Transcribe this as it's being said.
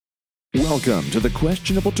Welcome to the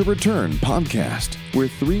Questionable to Return podcast, where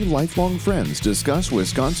three lifelong friends discuss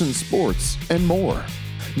Wisconsin sports and more.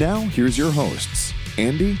 Now, here's your hosts,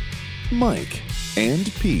 Andy, Mike,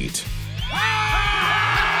 and Pete.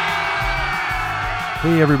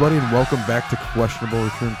 Hey, everybody, and welcome back to Questionable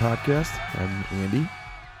Return podcast. I'm Andy,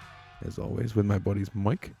 as always, with my buddies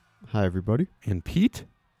Mike. Hi, everybody. And Pete.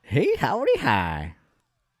 Hey, howdy, hi.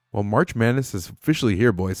 Well, March Madness is officially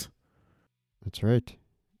here, boys. That's right.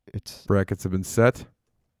 Brackets have been set.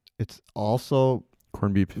 It's also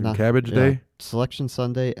Corned beef and cabbage day. Selection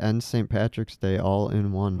Sunday and St. Patrick's Day all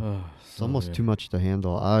in one. It's almost too much to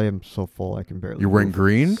handle. I am so full I can barely You're wearing move.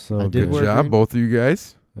 green? I did Good wear job, green. both of you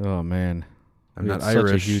guys. Oh, man. I'm We not had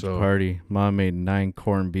Irish, such a huge so party. Mom made 9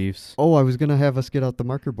 corned beefs. Oh, I was going to have us get out the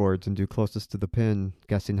marker boards and do closest to the pin,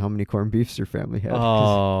 guessing how many corned beefs your family had.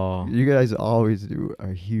 'Cause Oh. you guys always do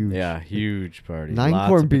a huge. Yeah, huge party. 9 Lots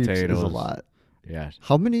corned of beefs potatoes. is a lot. Yeah.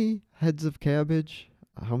 How many heads of cabbage?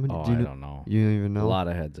 How many? Oh, do you I know? don't know. You don't even know? A lot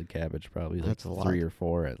of heads of cabbage, probably. Like That's a lot. 3 or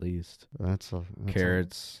 4 at least. That's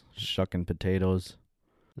Carrots, shucking potatoes.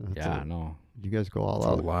 That's Yeah, no. You guys go all That's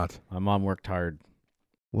a out. lot. My mom worked hard.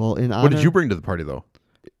 Well, in honor, What did you bring to the party, though?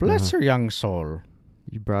 Bless her young soul.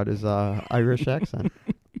 You brought his Irish accent.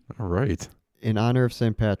 All right. In honor of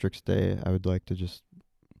St. Patrick's Day, I would like to just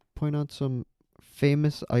point out some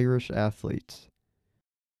famous Irish athletes.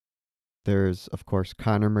 There's, of course,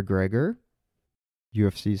 Conor McGregor,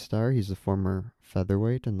 UFC star. He's a former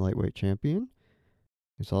featherweight and lightweight champion.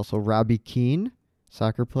 There's also Robbie Keane,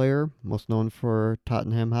 soccer player, most known for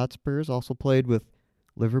Tottenham Hotspurs, also played with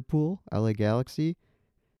Liverpool, LA Galaxy.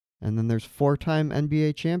 And then there's 4-time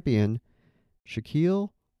NBA champion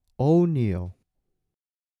Shaquille O'Neal.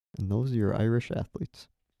 And those are your Irish athletes.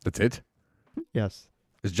 That's it? Yes.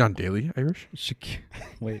 Is John Daly Irish?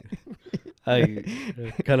 Wait. I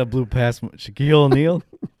kind of blew past Shaquille O'Neal.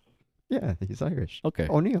 Yeah, he's Irish. Okay.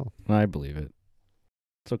 O'Neal. I believe it.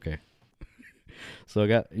 It's okay. So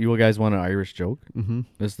you guys want an Irish joke? Mm-hmm.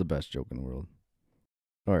 This is the best joke in the world.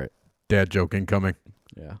 All right. Dad joke incoming.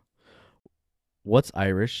 Yeah. What's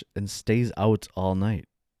Irish and stays out all night?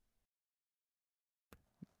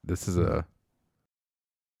 This is a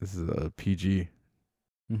PG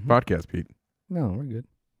Mhm. podcast, Pete. No, we're good.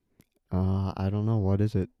 I don't know. What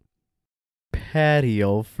is it?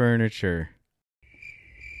 Patio furniture.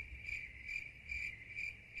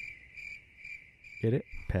 Get it?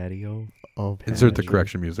 Patio. Oh, Insert the patio.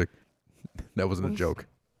 correction music. That wasn't a joke.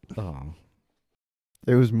 Oh.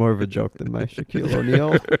 It was more of a joke than my Shaquille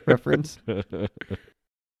O'Neal reference.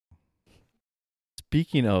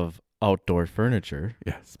 Speaking of outdoor furniture,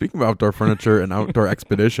 Yeah. Speaking of outdoor furniture and outdoor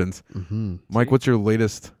expeditions, Mm-hmm. Mike, what's your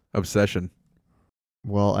latest obsession?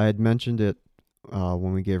 Well, I had mentioned it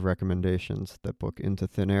when we gave recommendations, that book Into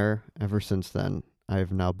Thin Air. Ever since then, I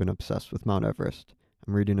have now been obsessed with Mount Everest.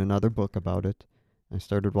 I'm reading another book about it. I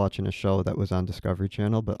started watching a show that was on Discovery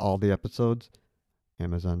Channel, but all the episodes,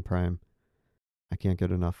 Amazon Prime. I can't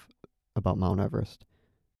get enough about Mount Everest.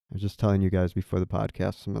 I was just telling you guys before the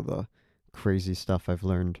podcast some of the crazy stuff I've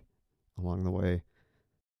learned along the way.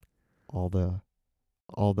 All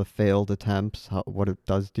the failed attempts, what it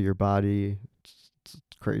does to your body. It's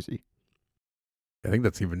crazy. I think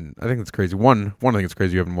it's crazy. One, I think it's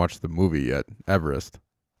crazy you haven't watched the movie yet, Everest,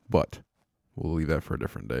 but we'll leave that for a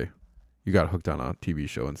different day. You got hooked on a TV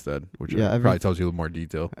show instead, which probably tells you a little more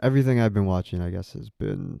detail. Everything I've been watching, I guess, has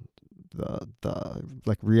been the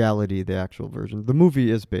like reality, the actual version. The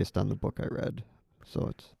movie is based on the book I read,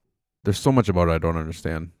 so There's so much about it I don't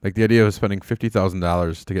understand. Like the idea of spending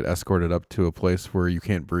 $50,000 to get escorted up to a place where you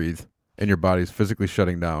can't breathe and your body's physically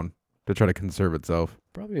shutting down to try to conserve itself.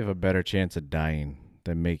 probably have a better chance of dying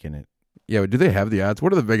than making it. Yeah, but do they have the odds?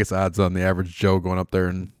 What are the biggest odds on the average Joe going up there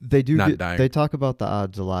and they do. Not dying. They talk about the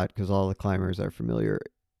odds a lot because all the climbers are familiar.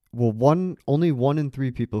 Well, only 1 in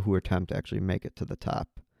 3 people who attempt actually make it to the top.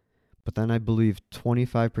 But then I believe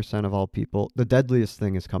 25% of all people, the deadliest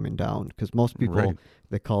thing is coming down because most people, Right.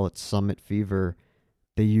 they call it summit fever.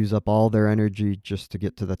 They use up all their energy just to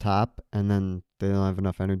get to the top, and then they don't have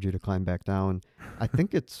enough energy to climb back down. I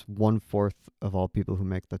think it's 1/4 of all people who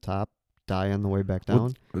make the top die on the way back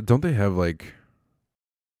down. Don't they have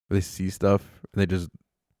they see stuff and they just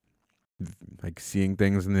seeing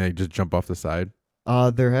things and they just jump off the side?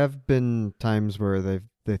 There have been times where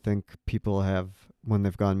they think people have, when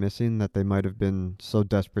they've gone missing, that they might have been so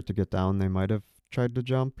desperate to get down they might have tried to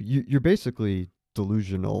jump. You're basically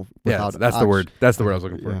delusional. Yeah, that's the word. That's the word I was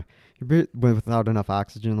looking for. Yeah. Without enough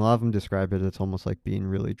oxygen. A lot of them describe it. It's almost like being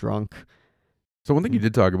really drunk. So one thing you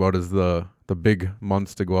did talk about is the big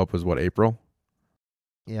months to go up was what, April?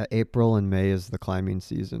 Yeah, April and May is the climbing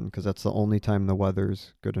season because that's the only time the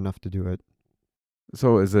weather's good enough to do it.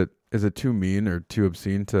 So is it too mean or too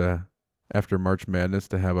obscene to, after March Madness,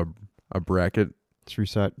 to have a bracket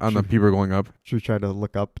on the people going up? Should we try to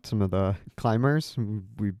look up some of the climbers?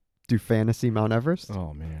 We do fantasy Mount Everest.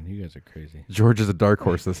 Oh man, you guys are crazy. George is a dark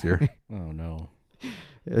horse this year. Oh no.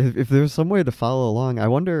 If there's some way to follow along, I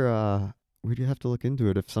wonder. We'd have to look into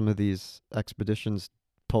it if some of these expeditions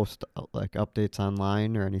post like updates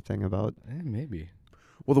online or anything about. Maybe.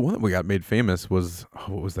 Well, the one that we got made famous was,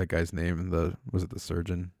 what was that guy's name? Was it the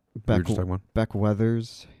surgeon? Beck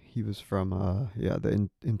Weathers. He was from the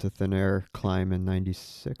Into Thin Air climb in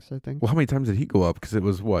 '96, I think. Well, how many times did he go up? Because it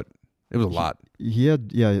was what? It was a lot. He had,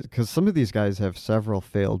 because some of these guys have several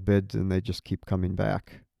failed bids and they just keep coming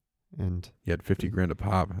back. And he had $50,000 a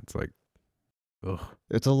pop. It's like, ugh.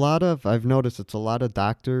 I've noticed it's a lot of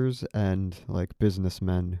doctors and like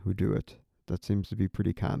businessmen who do it. That seems to be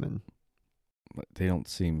pretty common. They don't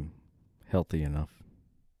seem healthy enough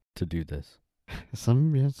to do this.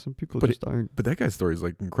 Some people just aren't. But that guy's story is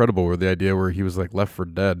like incredible. Where the idea where he was like left for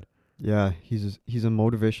dead. Yeah, he's a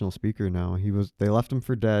motivational speaker now. They left him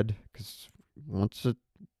for dead because once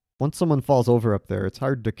someone falls over up there, it's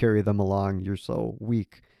hard to carry them along. You're so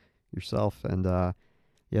weak yourself, and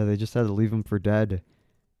they just had to leave him for dead,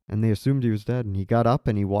 and they assumed he was dead. And he got up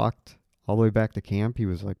and he walked all the way back to camp. He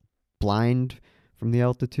was like blind from the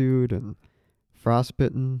altitude and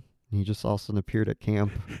frostbitten. He just all of a sudden appeared at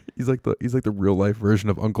camp. He's like the real life version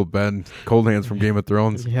of Uncle Ben, Cold Hands from Game of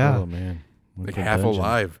Thrones. Yeah. Oh man. Like half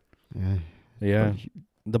alive. Yeah. Yeah.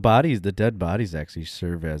 The dead bodies actually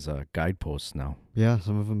serve as guideposts now. Yeah,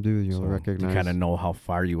 some of them do. You'll recognize. You kind of know how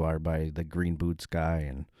far you are by the green boots guy,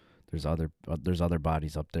 and there's other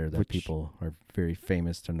bodies up there that people are very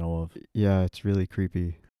famous to know of. Yeah, it's really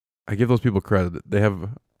creepy. I give those people credit. They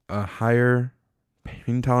have a higher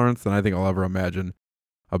pain tolerance than I think I'll ever imagine.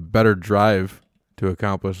 A better drive to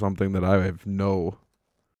accomplish something that I have no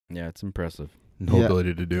it's impressive.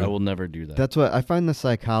 Ability to do. I will never do that. That's what I find the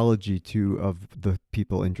psychology too of the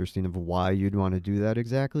people interesting of why you'd want to do that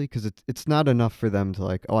exactly, because it's not enough for them to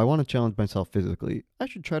like, oh, I want to challenge myself physically. I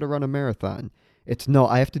should try to run a marathon. It's no,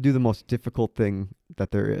 I have to do the most difficult thing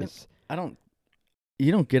that there is.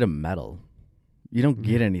 You don't get a medal. You don't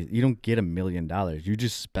get you don't get $1 million. You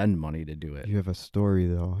just spend money to do it. You have a story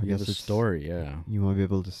though. You have a story, yeah. You want to be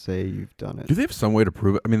able to say you've done it. Do they have some way to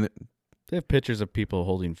prove it? I mean, they have pictures of people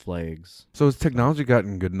holding flags. So has technology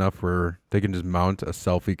gotten good enough where they can just mount a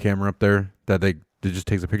selfie camera up there that it just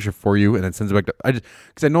takes a picture for you and then sends it back to...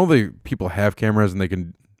 Because I know people have cameras and they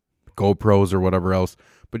can GoPros or whatever else,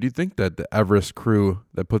 but do you think that the Everest crew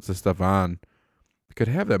that puts this stuff on could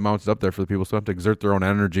have that mounted up there for the people so they don't have to exert their own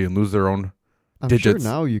energy and lose their own digits?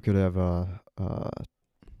 Sure now you could have a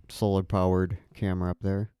solar-powered camera up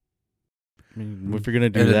there. I mean, if you're going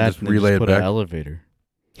to do that, just relay put an elevator.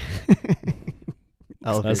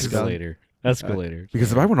 Escalator.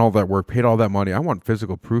 Because if I went all that work, paid all that money, I want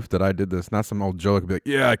physical proof that I did this, not some old Joe that could be like,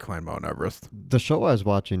 yeah, I climbed Mount Everest. The show I was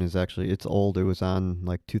watching is it's old. It was on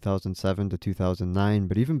like 2007 to 2009,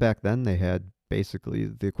 but even back then they had basically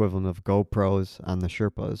the equivalent of GoPros on the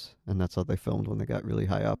Sherpas, and that's how they filmed when they got really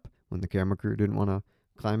high up, when the camera crew didn't want to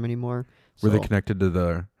climb anymore. Were they connected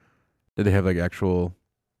to did they have like actual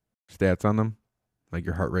stats on them? Like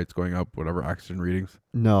your heart rate's going up, whatever oxygen readings?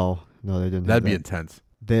 No, they didn't. That'd be intense.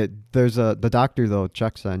 There's the doctor though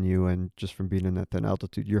checks on you, and just from being in that thin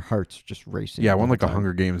altitude, your heart's just racing. Yeah, I want like a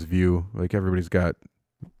Hunger Games view. Like everybody's got,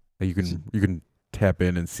 like you can tap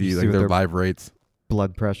in and see like their live rates,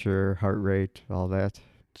 blood pressure, heart rate, all that.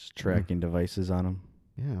 Just tracking devices on them.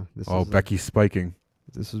 Yeah. Becky's spiking.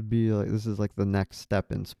 This is like the next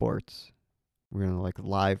step in sports. We're gonna like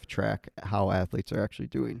live track how athletes are actually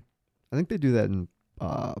doing. I think they do that in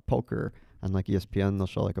poker on like ESPN. They'll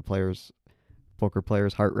show like poker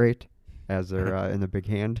player's heart rate as they're in a big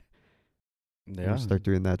hand. Yeah, start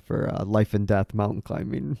doing that for life and death mountain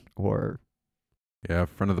climbing or. Yeah,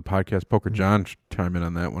 friend of the podcast, Poker John, chime in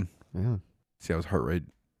on that one. Yeah, see how his heart rate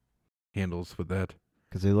handles with that.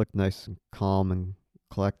 Because they look nice and calm and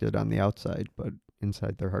collected on the outside, but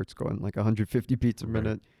inside their heart's going like 150 beats a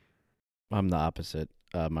minute. I'm the opposite.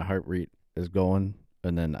 My heart rate is going,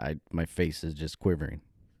 and then my face is just quivering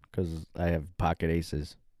because I have pocket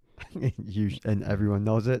aces. And everyone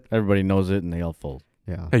knows it. Everybody knows it, and they all fold.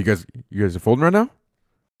 Yeah. Hey, you guys are folding right now?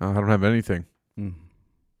 I don't have anything.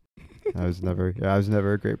 I was never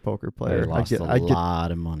a great poker player. I lost a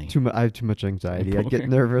lot of money. I have too much anxiety. I get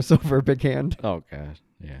nervous over a big hand. Oh god,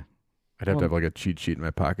 yeah. I'd have to have like a cheat sheet in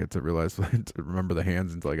my pocket to remember the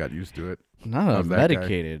hands until I got used to it. No, I'm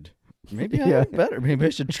medicated. Maybe I am better. Maybe I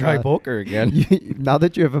should try poker again. Now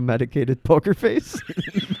that you have a medicated poker face,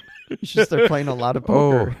 you should start playing a lot of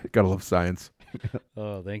poker. Oh, gotta love science.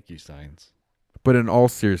 Oh, thank you, science. But in all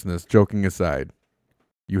seriousness, joking aside,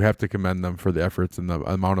 you have to commend them for the efforts and the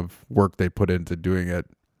amount of work they put into doing it.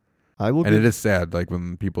 It is sad, like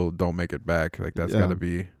when people don't make it back. Like that's got to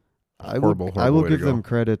be horrible. I will give them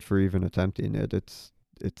credit for even attempting it.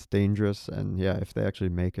 It's dangerous, and if they actually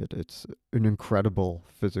make it, it's an incredible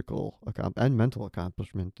physical and mental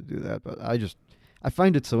accomplishment to do that. But I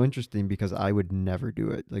find it so interesting because I would never do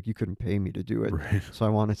it. Like you couldn't pay me to do it, right. So I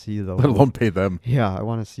want to see let alone pay them. Yeah, I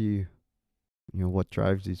want to see, what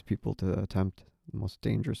drives these people to attempt the most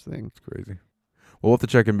dangerous thing. It's crazy. We'll have to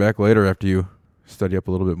check in back later after you study up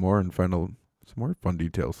a little bit more and find out some more fun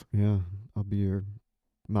details. Yeah, I'll be your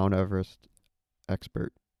Mount Everest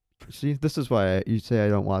expert. See, this is why you say I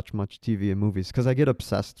don't watch much TV and movies, because I get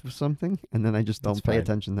obsessed with something and then I just don't pay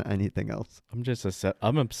attention to anything else.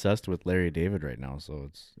 I'm obsessed with Larry David right now,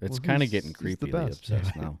 so it's kind of getting creepily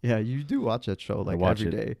obsessed now. Yeah, you do watch that show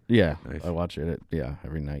every day. Yeah, nice. I watch it.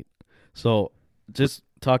 Every night. So just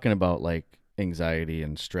talking about like anxiety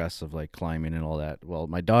and stress of like climbing and all that. Well,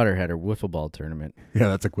 my daughter had her wiffle ball tournament. Yeah,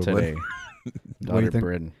 that's equivalent. Today. Daughter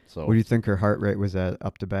Bryn. So what do you think her heart rate was at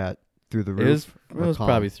up to bat? Through the roof? It was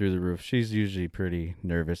probably through the roof. She's usually pretty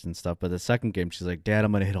nervous and stuff. But the second game, she's like, Dad,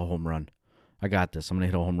 I'm going to hit a home run. I got this. I'm going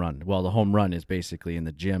to hit a home run. Well, the home run is basically in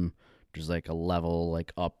the gym. There's like a level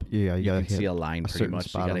like up. Yeah, you can see a line pretty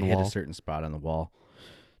much. You got to hit a certain spot on the wall.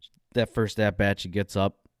 That first at-bat, she gets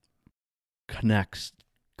up, connects,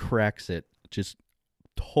 cracks it, just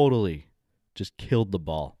totally just killed the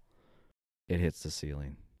ball. It hits the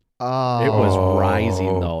ceiling. Oh. It was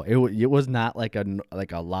rising though. It was not like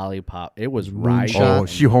a lollipop. It was rising. Oh,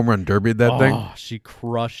 she home run derbied that thing. Oh, she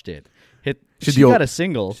crushed it. She got a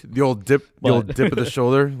single. The old dip of the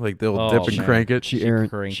shoulder, like the old dip and crank it. She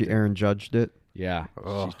Aaron judged it. Yeah,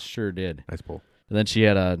 she sure did. Nice pull. And then she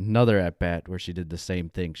had another at bat where she did the same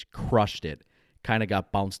thing. She crushed it. Kind of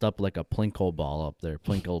got bounced up like a plinko ball up there,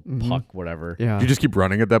 plinko puck, whatever. Yeah. You just keep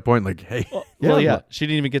running at that point, like, hey. She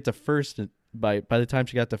didn't even get to first. By the time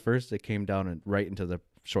she got to first, it came down and right into the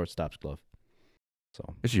shortstop's glove.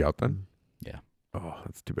 So is she out then? Yeah. Oh,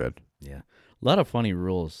 that's too bad. Yeah, a lot of funny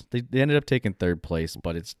rules. They ended up taking third place,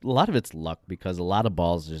 but a lot of it's luck because a lot of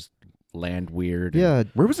balls just land weird. Yeah.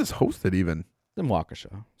 Where was this hosted even? In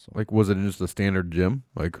Waukesha. So. Like, was it in just a standard gym,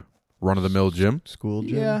 like run-of-the-mill gym? School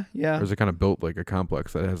gym? Yeah. Or is it kind of built like a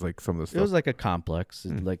complex that has like some of the stuff? It was like a complex,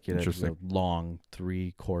 like a interesting. long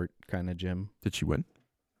 3-court kind of gym. Did she win?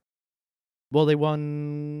 Well, they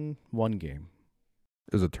won one game.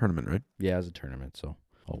 It was a tournament, right? Yeah, it was a tournament, so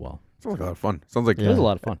well. Sounds like a lot of fun. Sounds like it was a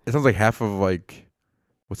lot of fun. It sounds like half of like,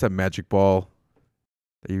 what's that magic ball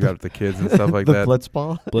that you got with the kids and stuff like the that? Blitz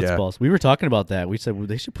ball? Blitz balls. We were talking about that. We said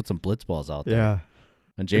they should put some blitz balls out there. Yeah.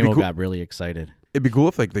 And JMO got really excited. It'd be cool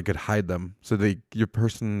if like they could hide them, so your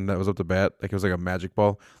person that was up to bat, like it was like a magic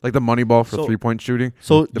ball, like the money ball for 3-point shooting.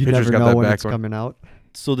 So the pitcher's got that back one. Coming out.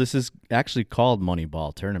 So this is actually called Money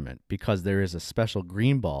Ball Tournament because there is a special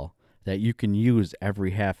green ball that you can use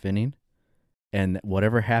every half inning, and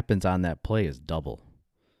whatever happens on that play is double.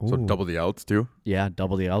 So Ooh. double the outs too? Yeah,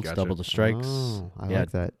 double the outs, double the strikes. Oh, I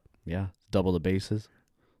like that. Yeah, double the bases.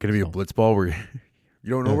 Could it be a blitz ball where you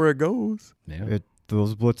don't know where it goes? Yeah.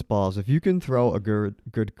 Those blitz balls, if you can throw a good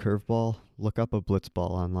curveball, look up a blitz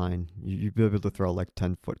ball online. You'd be able to throw like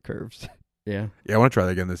 10-foot curves. Yeah. Yeah, I want to try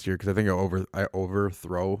that again this year because I think I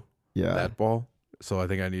overthrow Yeah. that ball. So I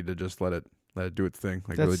think I need to just let it do its thing.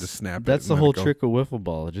 Like really just snap it. That's the whole trick of wiffle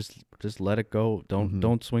ball. Just let it go.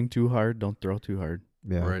 Don't swing too hard. Don't throw too hard.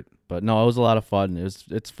 Yeah. Right. But no, it was a lot of fun.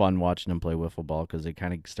 It's fun watching them play wiffle ball because they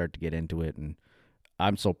kind of start to get into it. And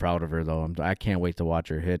I'm so proud of her though. I can't wait to watch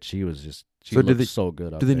her hit. She was just looked so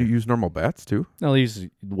good. Do they use normal bats too? No, they use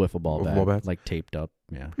wiffle ball bats, like taped up.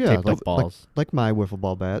 Yeah, taped up balls. Like my wiffle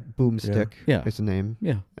ball bat, Boomstick. Yeah, is the name.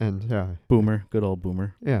 Yeah, and Boomer, good old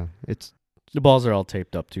Boomer. Yeah, the balls are all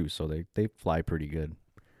taped up too, so they fly pretty good.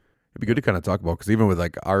 It'd be good to kind of talk about because even with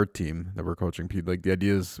like our team that we're coaching, Pete, like the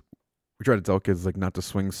idea is we try to tell kids like not to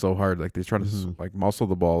swing so hard, like they try to like muscle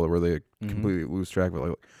the ball where they completely lose track of it.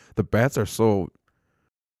 Like the bats are so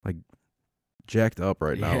like jacked up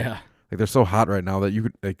right now. Yeah. Like they're so hot right now that you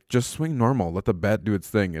could like just swing normal. Let the bat do its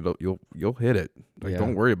thing. You'll hit it. Like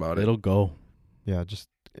don't worry about it. It'll go. Yeah, just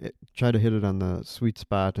try to hit it on the sweet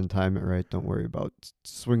spot and time it right. Don't worry about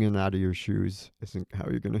swinging out of your shoes. Isn't how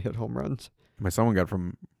you're gonna hit home runs. My son got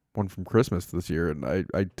one from Christmas this year, and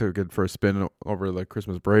I took it for a spin over the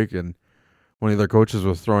Christmas break, and one of their coaches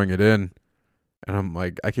was throwing it in, and I'm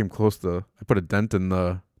like, I came close to, I put a dent in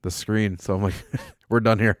the screen, so I'm like, we're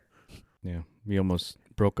done here. Yeah, he almost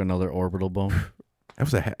broke another orbital bone.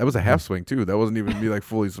 That was a half swing too. That wasn't even me like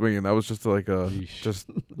fully swinging. That was just like just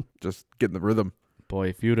getting the rhythm. Boy,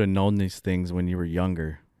 if you'd have known these things when you were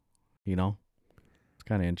younger, it's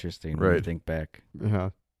kind of interesting when you think back. Yeah.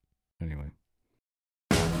 Anyway.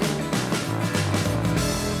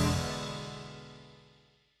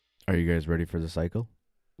 Are you guys ready for the cycle?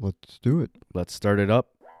 Let's do it. Let's start it up.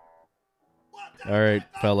 All right,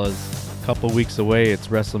 fellas. A couple weeks away, it's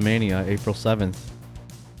WrestleMania, April 7th.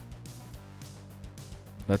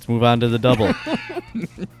 Let's move on to the double.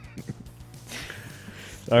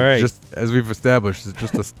 All right. Just as we've established, it's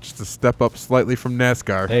just a step up slightly from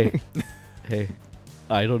NASCAR. Hey.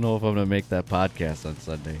 I don't know if I'm going to make that podcast on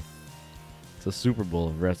Sunday. It's a Super Bowl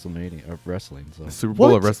of WrestleMania, of wrestling. So. The Super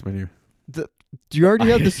Bowl of WrestleMania. Do you already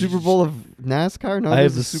have the Super Bowl of NASCAR? No, I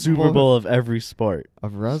have the Super Bowl of every sport.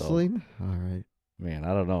 Of wrestling? So, all right. Man,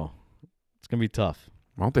 I don't know. It's going to be tough.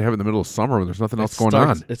 Why don't they have it in the middle of summer when there's nothing else going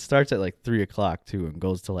on? It starts at like 3 o'clock, too, and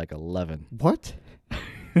goes to like 11. What?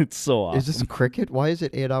 It's so awesome. Is this cricket? Why is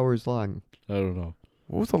it 8 hours long? I don't know.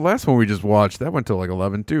 What was the last one we just watched? That went till like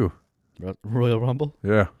 11, too. Royal Rumble?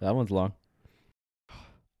 Yeah. That one's long.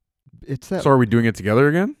 It's that. So are we doing it together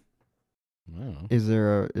again? I don't know. Is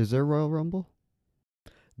there Royal Rumble?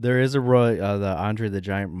 There is the Andre the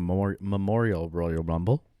Giant Memorial Royal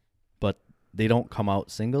Rumble, but they don't come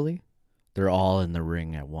out singly. They're all in the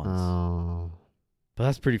ring at once. Oh. But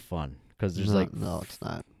that's pretty fun because there's No, it's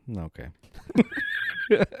not. Okay.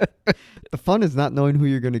 The fun is not knowing who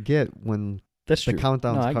you're going to get when That's the true.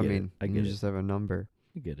 countdown's coming. I get you it. just have a number.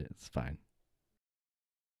 You get it. It's fine.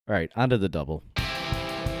 All right, on to the double.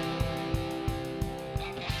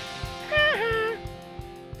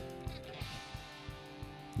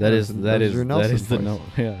 That is your Nelson the voice. note.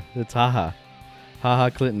 Yeah, it's haha. Haha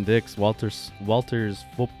Clinton Dix, Walter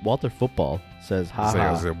Football says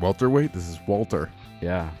haha. Is it welterweight? This is Walter.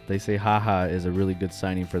 Yeah, they say haha is a really good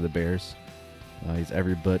signing for the Bears. He's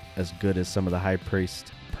every bit as good as some of the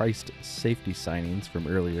high-priced safety signings from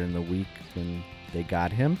earlier in the week when they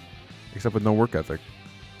got him. Except with no work ethic.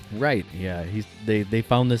 Right, yeah. They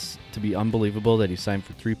found this to be unbelievable that he signed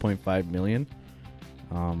for $3.5 million.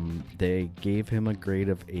 They gave him a grade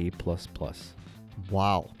of A++.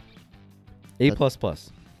 Wow. A++.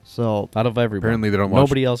 So out of everybody. Apparently they don't watch.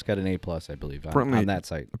 Nobody else got an A+, I believe, on that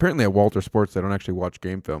site. Apparently at Walter Sports they don't actually watch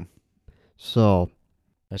game film. So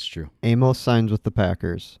that's true. Amos signs with the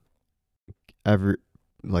Packers.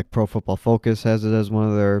 Pro Football Focus has it as one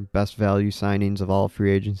of their best value signings of all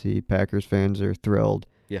free agency. Packers fans are thrilled.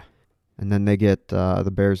 Yeah. And then they get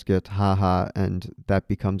the Bears get haha, and that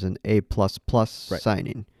becomes an A++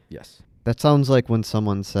 signing. Yes. That sounds like when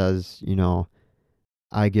someone says,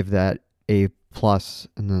 I give that A+,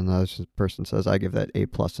 and then the other person says, I give that A+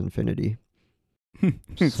 infinity.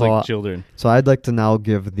 It's like children. So I'd like to now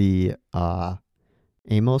give the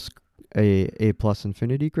Amos A+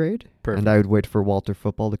 infinity grade. Perfect. And I would wait for Walter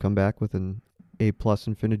Football to come back with an A+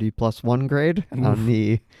 infinity +1 grade on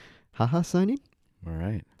the haha signing. All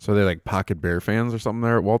right. So they're like pocket Bear fans or something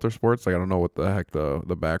there at Walter Sports? Like I don't know what the heck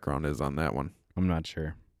the background is on that one. I'm not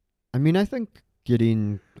sure. I mean, I think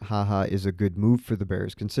getting haha is a good move for the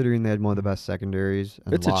Bears, considering they had one of the best secondaries.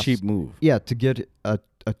 And It's a cheap move. Yeah, to get a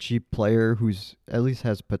cheap player who's at least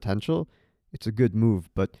has potential, it's a good move.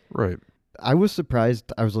 But right. I was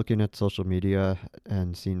surprised. I was looking at social media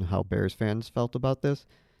and seeing how Bears fans felt about this.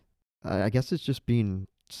 I guess it's just being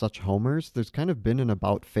such homers. There's kind of been an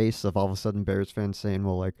about face of all of a sudden Bears fans saying,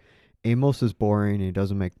 well, like, Amos is boring, he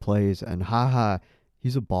doesn't make plays, and haha,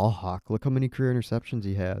 he's a ball hawk. Look how many career interceptions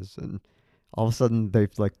he has. And all of a sudden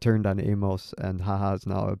they've like turned on Amos, and haha is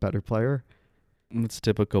now a better player. It's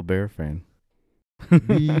typical Bear fan.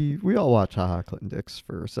 we all watch haha Clinton Dix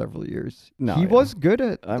for several years. No, he was good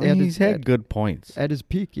at. I mean, he's had good points at his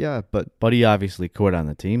peak, yeah. But he obviously quit on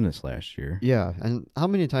the team this last year. Yeah, and how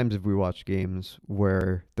many times have we watched games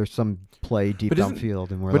where there's some play deep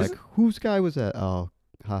downfield and we're like, whose guy was that? Oh,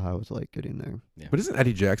 haha was like getting there. Yeah. But isn't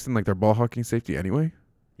Eddie Jackson like their ball hawking safety anyway?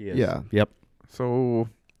 He is. Yeah. Yep. So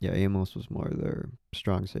yeah, Amos was more their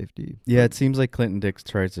strong safety. Yeah, it seems like Clinton Dix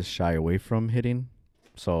tries to shy away from hitting.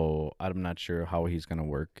 So I'm not sure how he's going to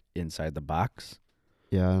work inside the box.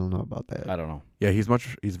 Yeah, I don't know about that. I don't know. Yeah, he's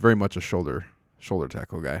very much a shoulder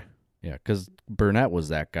tackle guy. Yeah, because Burnett was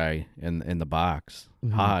that guy in the box.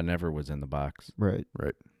 Mm-hmm. Ha never was in the box. Right.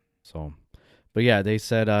 So, but yeah, they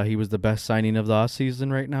said he was the best signing of the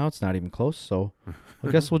offseason right now. It's not even close. So I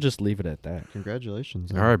guess we'll just leave it at that.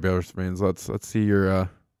 Congratulations. All right, Bears fans, let's see your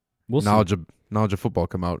knowledge of football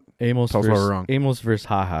come out. Amos Tell us why we're wrong. Amos versus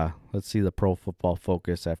haha. Let's see the Pro Football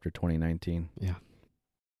Focus after 2019. Yeah.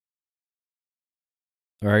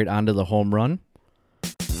 All right, on to the home run.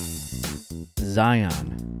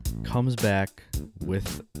 Zion comes back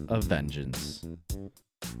with a vengeance.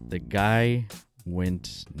 The guy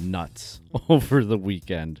went nuts over the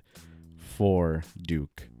weekend for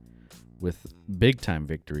Duke with big-time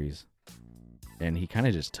victories, and he kind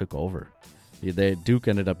of just took over. Duke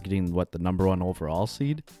ended up getting, the number 1 overall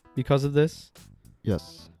seed because of this?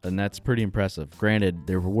 Yes. And that's pretty impressive. Granted,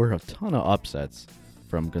 there were a ton of upsets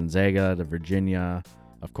from Gonzaga to Virginia.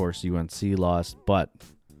 Of course, UNC lost,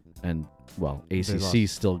 ACC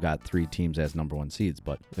still got 3 teams as number 1 seeds.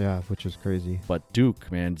 Yeah, which is crazy. But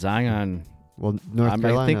Duke, man, Zion. Well, North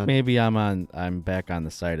Carolina. I think maybe I'm back on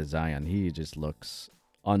the side of Zion. He just looks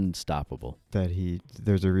unstoppable.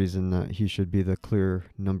 There's a reason that he should be the clear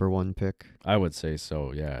number 1 pick. I would say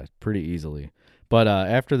so, yeah, pretty easily. But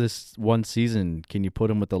after this one season, can you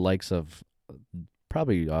put him with the likes of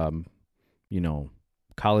probably,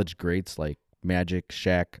 college greats like Magic,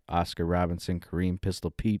 Shaq, Oscar Robinson, Kareem,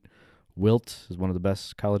 Pistol Pete? Wilt is one of the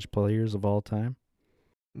best college players of all time,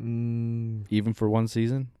 even for one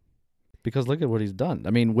season. Because look at what he's done.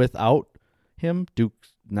 I mean, without him,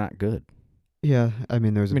 Duke's not good. Yeah, I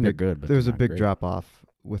mean, there's a big great. drop off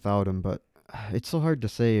without him, but it's so hard to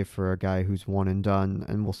say for a guy who's one and done,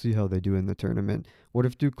 and we'll see how they do in the tournament. What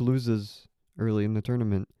if Duke loses early in the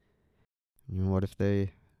tournament? What if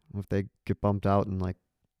they get bumped out in like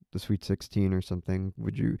the Sweet 16 or something?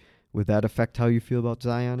 Would that affect how you feel about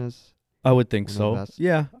Zion as? I would think so.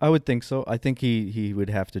 Yeah, I would think so. I think he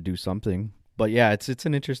would have to do something. But yeah, it's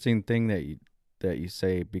an interesting thing that you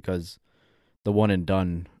say, because the one and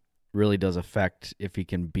done really does affect if he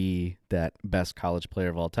can be that best college player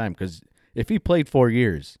of all time. Because if he played 4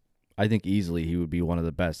 years, I think easily he would be one of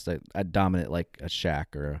the best. I'd dominate like a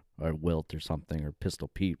Shaq or a Wilt or something, or Pistol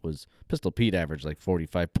Pete averaged like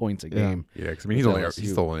 45 points a game. Yeah, because I mean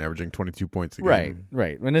he's still only averaging 22 points a game.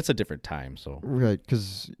 Right. And it's a different time, so. Right,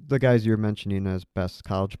 because the guys you're mentioning as best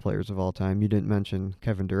college players of all time, you didn't mention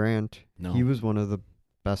Kevin Durant. No. He was one of the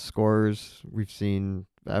best scorers we've seen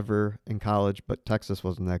ever in college, but Texas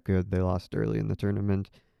wasn't that good. They lost early in the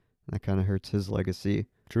tournament. That kind of hurts his legacy.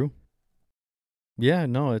 True. Yeah,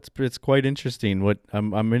 no, it's quite interesting. What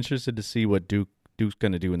I'm interested to see what Duke's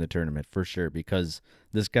going to do in the tournament for sure, because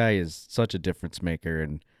this guy is such a difference maker,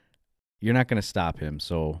 and you're not going to stop him.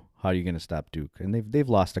 So how are you going to stop Duke? And they've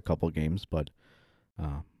lost a couple games, but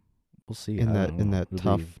we'll see. In that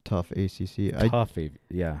tough ACC.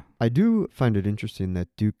 Yeah. I do find it interesting that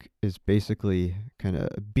Duke is basically kind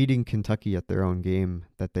of beating Kentucky at their own game,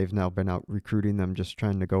 that they've now been out recruiting them, just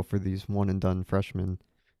trying to go for these one and done freshmen.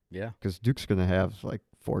 Yeah. Because Duke's going to have like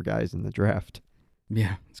 4 guys in the draft.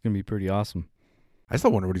 Yeah, it's going to be pretty awesome. I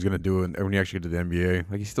still wonder what he's going to do when he actually get to the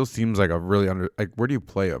NBA. Like, he still seems like a really where do you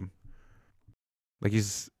play him?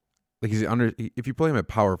 He's under, if you play him at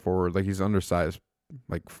power forward, like he's undersized,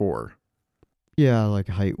 like 4. Yeah, like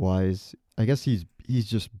height-wise. I guess he's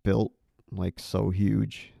just built like so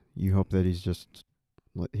huge. You hope that he's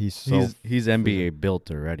NBA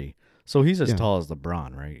built already. So he's as tall as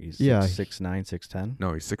LeBron, right? He's 6'9", 6'10"?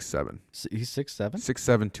 No, he's 6'7". He's 6'7"?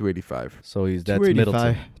 6'7", 285. So that's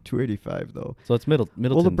Middleton. 285, though. So it's Middleton,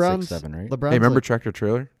 well, LeBron's 6'7", right? LeBron's hey, remember Tractor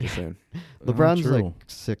Trailer? Just saying. LeBron's like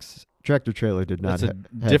 6. Tractor Trailer did not have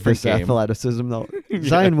different this athleticism, though.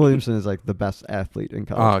 Zion Williamson is like the best athlete in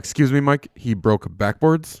college. Excuse me, Mike. He broke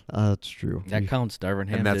backboards. That's true. That counts. Darvin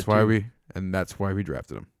Ham and that's why we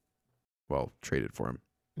drafted him. Well, traded for him.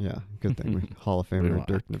 Yeah, good thing. Hall of Famer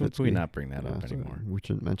Dirk Nowitzki. Can we not bring that up anymore? We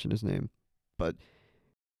shouldn't mention his name. But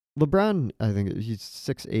LeBron, I think he's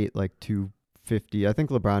 6'8", like 250. I think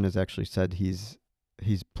LeBron has actually said he's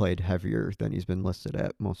played heavier than he's been listed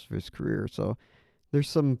at most of his career. So there's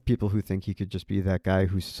some people who think he could just be that guy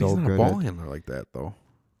who's so good. He's not a ball handler like that, though.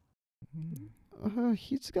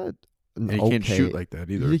 He's got and he can't shoot like that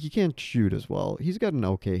either. He can't shoot as well. He's got an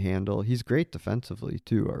okay handle. He's great defensively,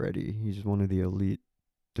 too, already. He's one of the elite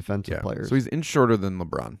defensive players. So he's in shorter than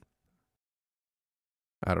LeBron.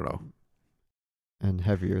 I don't know. And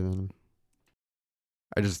heavier than him.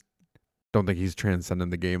 I just don't think he's transcending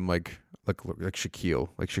the game like Shaquille.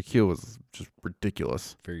 Like, Shaquille was just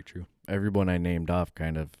ridiculous. Very true. Everyone I named off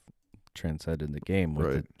kind of transcended the game with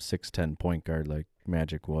a 6'10" point guard like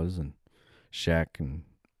Magic was, and Shaq, and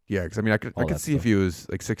yeah, because I mean I could see if he was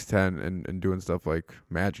like 6'10" and doing stuff like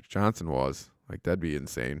Magic Johnson was. Like, that'd be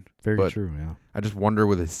insane. Very true, yeah. I just wonder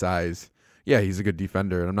with his size. Yeah, he's a good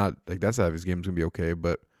defender, and I'm not like that side of his game's gonna be okay,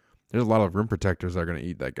 but there's a lot of rim protectors that are gonna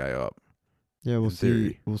eat that guy up. Yeah, we'll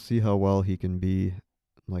see. We'll see how well he can be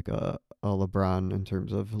like a LeBron in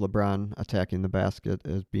terms of LeBron attacking the basket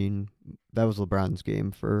as being that was LeBron's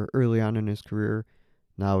game for early on in his career.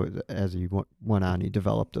 Now, as he went on, he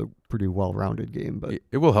developed a pretty well-rounded game. But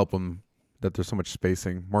it will help him that there's so much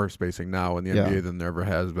spacing, more spacing now in the NBA than there ever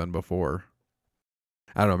has been before.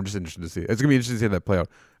 I don't know. I'm just interested to see. It's gonna be interesting to see that play out.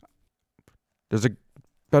 There's a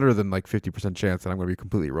better than like 50% chance that I'm gonna be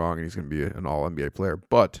completely wrong and he's gonna be an all NBA player.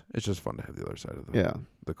 But it's just fun to have the other side of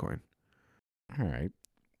the coin. All right.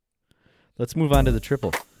 Let's move on to the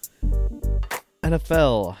triple.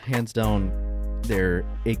 NFL hands down their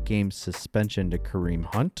 8-game suspension to Kareem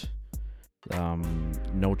Hunt.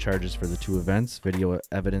 No charges for the 2 events. Video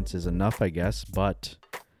evidence is enough, I guess, but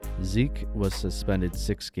Zeke was suspended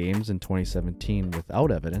 6 games in 2017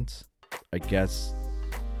 without evidence. I guess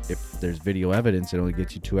if there's video evidence, it only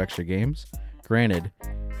gets you 2 extra games. Granted,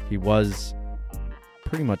 he was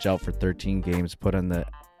pretty much out for 13 games, put on the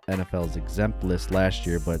NFL's exempt list last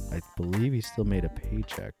year, but I believe he still made a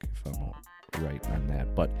paycheck, if I'm right on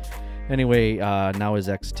that. But anyway, now his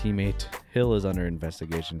ex-teammate Hill is under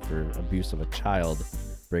investigation for abuse of a child,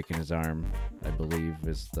 breaking his arm, I believe,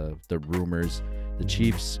 is the rumors. The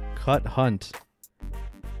Chiefs cut Hunt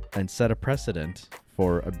and set a precedent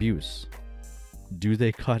for abuse. Do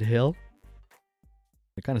they cut Hill?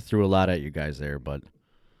 I kind of threw a lot at you guys there, but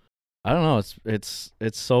I don't know. It's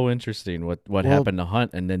so interesting what happened to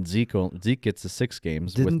Hunt, and then Zeke gets the 6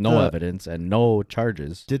 games with no evidence and no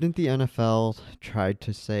charges. Didn't the NFL try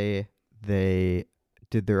to say they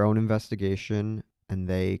did their own investigation and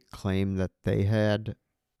they claim that they had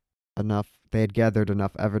gathered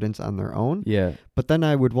enough evidence on their own? Yeah. But then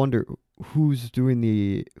I would wonder who's doing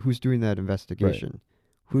that investigation. Right.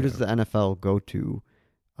 Who does the NFL go to?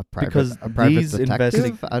 A private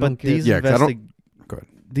detective? I don't care.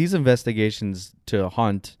 These investigations to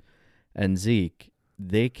Hunt and Zeke,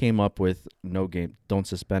 they came up with no game. Don't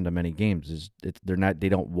suspend them any games. They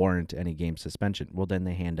don't warrant any game suspension. Well, then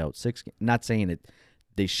they hand out 6 games. Not saying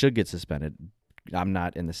they should get suspended. I'm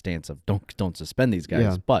not in the stance of don't suspend these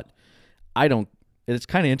guys, but I don't. It's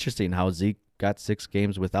kind of interesting how Zeke got 6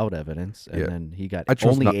 games without evidence, and then he got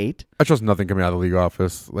only 8. I trust nothing coming out of the league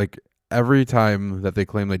office. Like every time that they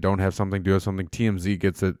claim they don't have something, do have something, TMZ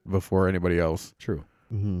gets it before anybody else. True.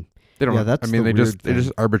 Mm-hmm. They don't. They're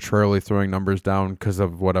just arbitrarily throwing numbers down because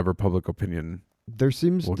of whatever public opinion. There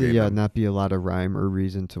seems to not be a lot of rhyme or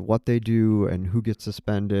reason to what they do and who gets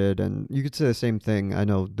suspended, and you could say the same thing. I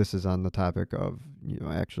know this is on the topic of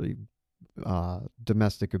actually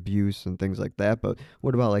domestic abuse and things like that, but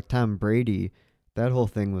what about like Tom Brady? That whole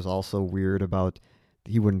thing was also weird about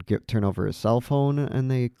he wouldn't turn over his cell phone,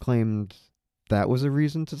 and they claimed that was a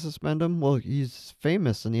reason to suspend him. Well, he's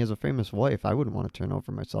famous and he has a famous wife. I wouldn't want to turn over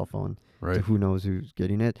my cell phone to who knows who's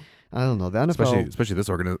getting it. I don't know. The NFL, especially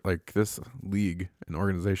this league and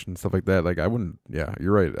organization, stuff like that. Like I wouldn't. Yeah,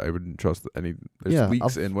 you're right. I wouldn't trust any. There's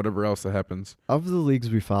leaks and whatever else that happens. Of the leagues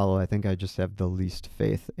we follow, I think I just have the least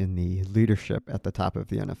faith in the leadership at the top of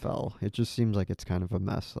the NFL. It just seems like it's kind of a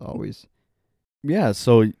mess always. Yeah.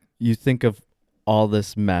 So you think of all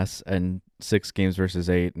this mess and 6 games versus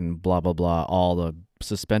 8 and blah, blah, blah, all the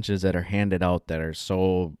suspensions that are handed out that are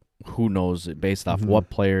so, who knows, based off what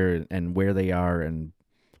player and where they are and,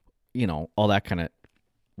 all that kind of,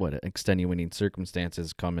 extenuating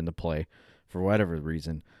circumstances come into play for whatever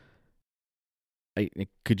reason.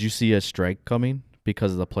 Could you see a strike coming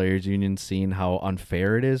because of the players' union seeing how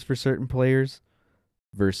unfair it is for certain players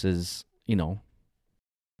versus,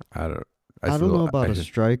 I don't know about a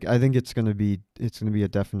strike. I think it's gonna be a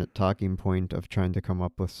definite talking point of trying to come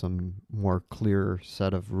up with some more clear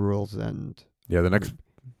set of rules and the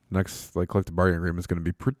next like collective bargaining agreement is gonna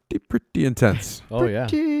be pretty intense.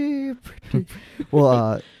 Pretty.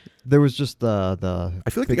 Well, there was just the. I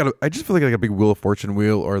feel like I just feel like a big Wheel of Fortune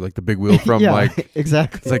wheel or like the big wheel from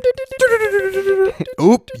exactly. It's like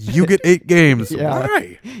oop, you get 8 games. Yeah.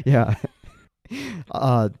 Why? Yeah.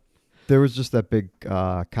 There was just that big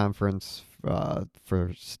conference for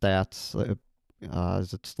stats.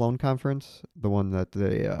 Is it Sloan Conference? The one that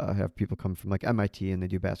they have people come from like MIT and they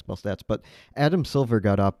do basketball stats. But Adam Silver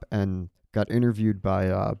got up and got interviewed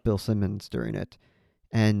by Bill Simmons during it.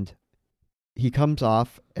 And he comes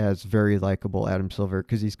off as very likable, Adam Silver,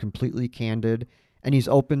 because he's completely candid and he's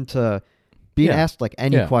open to being asked like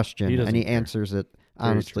any question and he answers it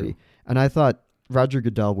honestly. And I thought Roger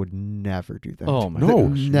Goodell would never do that. Oh, my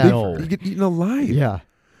gosh. Never. He'd get eaten alive. Yeah.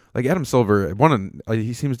 Like Adam Silver,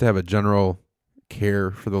 he seems to have a general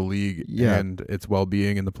care for the league and its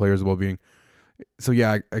well-being and the players' well-being. So,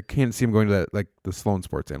 I can't see him going to that, like the Sloan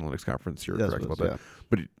Sports Analytics Conference. You're correct about that.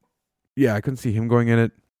 But, I couldn't see him going in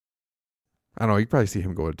it. I don't know. You'd probably see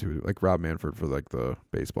him go to, like Rob Manfred for like the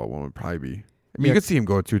baseball one would probably be. You could see him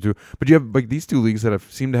go to too. But you have like these 2 leagues that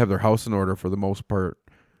seem to have their house in order for the most part.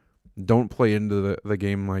 don't play into the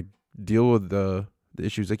game. Like, deal with the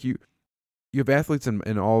issues. Like, you have athletes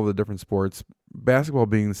in all the different sports, basketball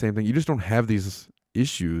being the same thing. You just don't have these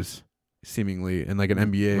issues seemingly in like an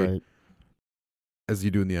NBA Right. as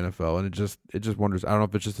you do in the NFL. And it just wonders. I don't know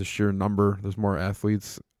if it's just a sheer number. There's more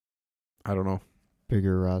athletes. I don't know.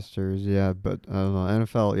 Bigger rosters, yeah, but I don't know.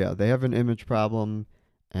 NFL, yeah, they have an image problem,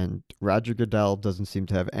 and Roger Goodell doesn't seem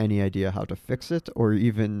to have any idea how to fix it or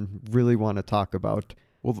even really want to talk about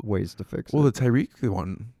ways to fix it. Well, the Tyreek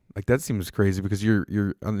one, like, that seems crazy because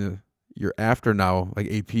you're after now, like,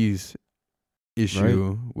 AP's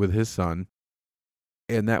issue with his son,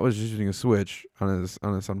 and that was just using a switch on his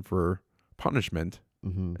son for punishment,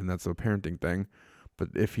 and that's a parenting thing.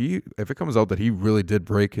 But if it comes out that he really did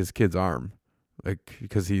break his kid's arm, like,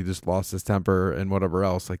 because he just lost his temper and whatever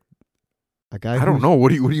else, like, I don't know. What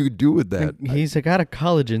do you do with that? He's got a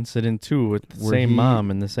college incident too with the same mom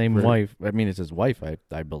and the same wife. I mean, it's his wife,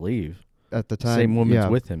 I believe. At the time, same woman's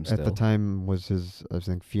with him still. At the time was his, I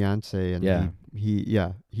think, fiance, and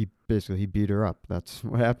he basically beat her up. That's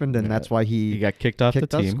what happened, and that's why he got kicked off the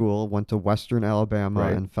team. School, went to Western Alabama,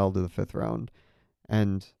 and fell to the 5th round.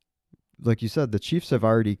 And like you said, the Chiefs have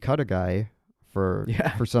already cut a guy for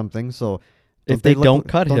something, so. If they don't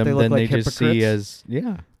cut him, then they just see as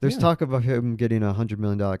There's talk about him getting a $100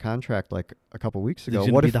 million contract like a couple weeks ago.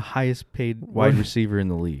 He's going to be the highest paid wide receiver in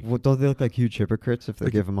the league. What, don't they look like huge hypocrites if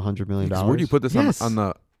they give him $100 million? Where do you put this on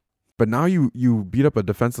the? But now you beat up a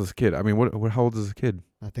defenseless kid. I mean, what? How old is this kid?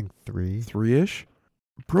 I think 3. 3-ish.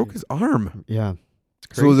 Broke his arm. Yeah.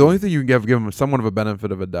 So the only thing you can give him somewhat of a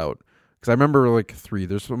benefit of a doubt. Because I remember, like, 3,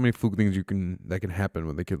 there's so many fluke things that can happen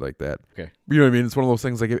with a kid like that. Okay. You know what I mean? It's one of those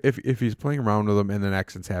things, like, if he's playing around with them and then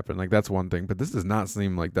accidents happen, like, that's one thing. But this does not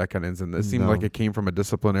seem like that kind of incident. It seemed like it came from a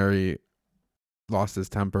disciplinary, lost his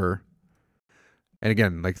temper. And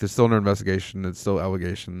again, like, there's still no investigation. It's still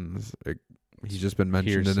allegations. Like, he's just been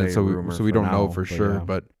mentioned in it, so we don't know for sure. Yeah.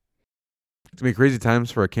 But it's going to be crazy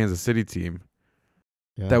times for a Kansas City team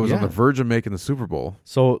that was on the verge of making the Super Bowl.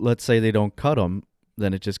 So let's say they don't cut him.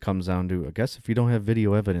 Then it just comes down to, I guess, if you don't have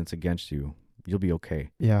video evidence against you, you'll be okay.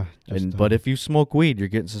 Yeah. But if you smoke weed, you're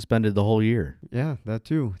getting suspended the whole year. Yeah, that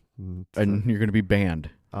too. And you're going to be banned.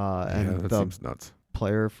 And that seems nuts.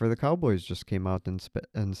 Player for the Cowboys just came out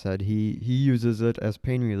and said he uses it as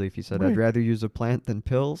pain relief. He said, I'd rather use a plant than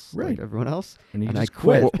pills, like everyone else. And I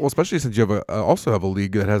quit. Well, especially since you have also have a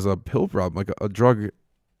league that has a pill problem, like a drug.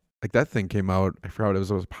 Like, that thing came out. I forgot it was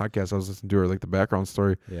a podcast I was listening to, or like the background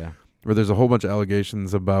story. Yeah. Where there's a whole bunch of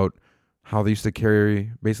allegations about how they used to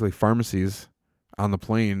carry basically pharmacies on the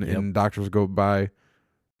plane, and doctors go by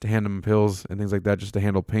to hand them pills and things like that just to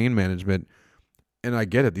handle pain management. And I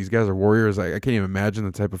get it. These guys are warriors. I can't even imagine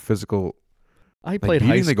the type of physical. I played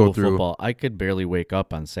high school football. I could barely wake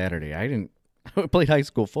up on Saturday. I played high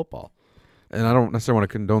school football. And I don't necessarily want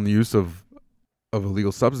to condone the use of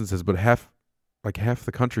illegal substances, but half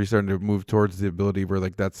the country is starting to move towards the ability where,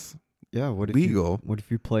 like, that's legal. What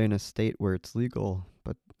if you play in a state where it's legal?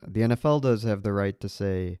 But the NFL does have the right to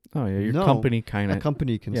say, company kind of. A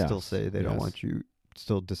company can still say they don't want you,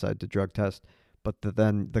 still decide to drug test. But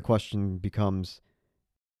then the question becomes,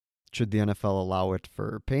 should the NFL allow it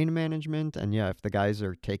for pain management? And if the guys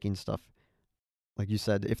are taking stuff, like you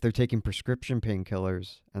said, if they're taking prescription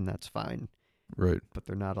painkillers, and that's fine. Right. But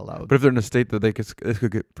they're not allowed. But if they're in a state that they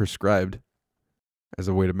could get prescribed as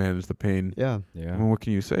a way to manage the pain. Yeah. I mean, what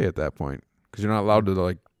can you say at that point? Because you're not allowed to,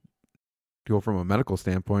 like, go from a medical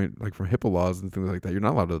standpoint, like from HIPAA laws and things like that. You're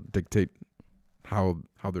not allowed to dictate how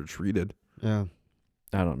they're treated. Yeah.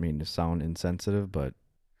 I don't mean to sound insensitive, but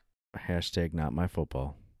hashtag not my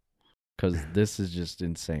football. Because this is just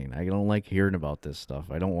insane. I don't like hearing about this stuff.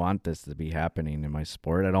 I don't want this to be happening in my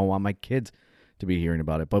sport. I don't want my kids to be hearing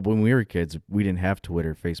about it. But when we were kids, we didn't have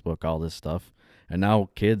Twitter, Facebook, all this stuff. And now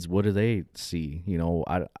kids, what do they see? You know,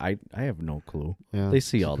 I have no clue. Yeah, they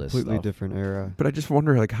see all this stuff. Completely different era. But I just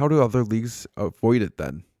wonder, like, how do other leagues avoid it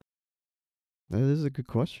then? That is a good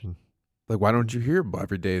question. Like, why don't you hear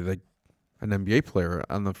every day, like, an NBA player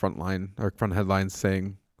on the front line or front headlines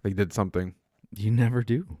saying they did something? You never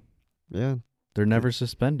do. Yeah. They're never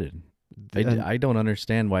suspended. I don't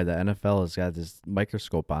understand why the NFL has got this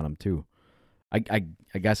microscope on them, too. I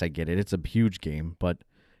guess I get it. It's a huge game, but...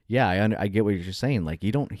 Yeah, I get what you're saying. Like,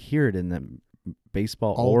 you don't hear it in the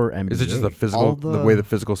baseball or NBA. Is it just the way the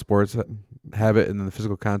physical sports have it, and then the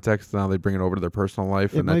physical context? Now they bring it over to their personal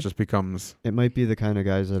life, and that just becomes. It might be the kind of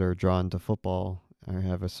guys that are drawn to football or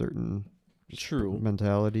have a certain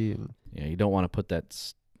mentality. And you don't want to put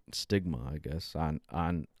that stigma, I guess,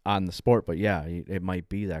 on the sport. But it might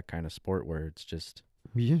be that kind of sport where it's just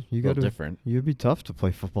you got different. You'd be tough to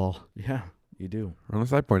play football. Yeah. You do. On the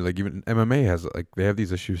side point, like even MMA has they have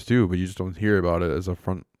these issues too, but you just don't hear about it as a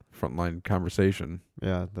frontline conversation.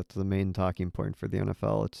 Yeah, that's the main talking point for the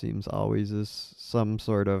NFL. It seems always is some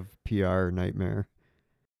sort of PR nightmare.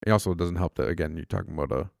 It also doesn't help that, again, you're talking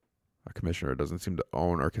about a commissioner doesn't seem to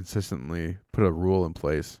own or consistently put a rule in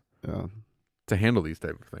place to handle these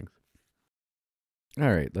type of things.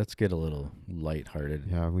 All right, let's get a little lighthearted.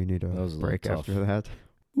 Yeah, we need a break after that.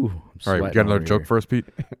 Ooh, all right, we got another joke first, Pete?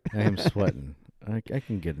 I am sweating. I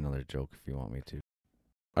can get another joke if you want me to.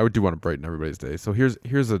 I do want to brighten everybody's day. So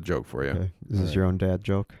here's a joke for you. Okay. Is this your own dad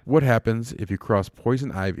joke? What happens if you cross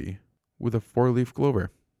poison ivy with a 4-leaf clover?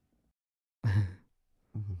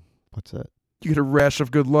 What's that? You get a rash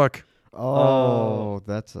of good luck. Oh,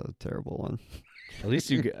 that's a terrible one. At least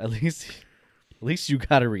you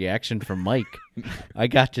got a reaction from Mike. I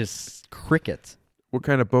got just crickets. What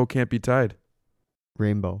kind of bow can't be tied?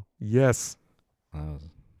 Rainbow. Yes. I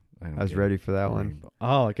was ready for that one.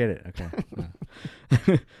 Oh, I get it. Okay.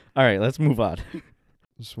 All right, let's move on.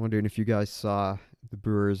 Just wondering if you guys saw the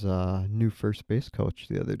Brewers' new first base coach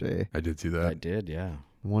the other day. I did see that. I did, yeah.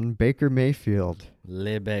 One Baker Mayfield.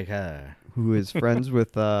 Le Baker. Who is friends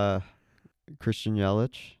with Christian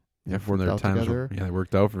Yelich. Yeah, from their time together. Yeah, they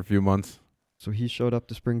worked out for a few months. So he showed up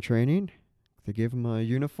to spring training. They gave him a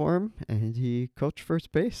uniform, and he coached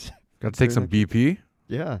first base. Got to take some BP.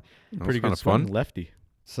 Yeah. Pretty good fun. Lefty.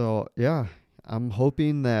 So, yeah, I'm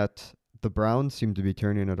hoping that the Browns seem to be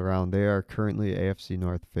turning it around. They are currently AFC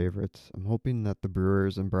North favorites. I'm hoping that the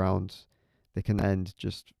Brewers and Browns, they can end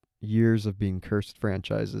just years of being cursed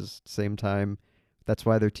franchises at the same time. That's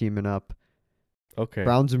why they're teaming up. Okay.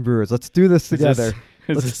 Browns and Brewers. Let's do this together.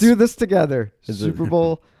 Let's do this together. Super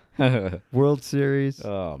Bowl, World Series.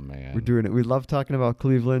 Oh, man. We're doing it. We love talking about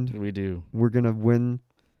Cleveland. We do. We're going to win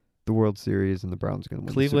the World Series, and the Browns are going to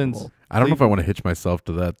win Cleveland's, the Super Bowl. I don't know if I want to hitch myself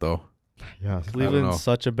to that, though. Yeah, Cleveland's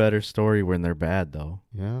such a better story when they're bad, though.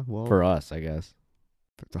 Yeah, well. For us, I guess.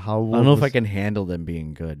 I don't know if I can handle them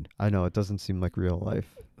being good. I know, it doesn't seem like real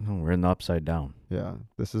life. No, we're in the upside down. Yeah,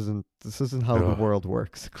 this isn't how the world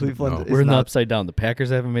works. Cleveland we're in the upside down. The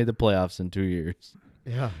Packers haven't made the playoffs in 2 years.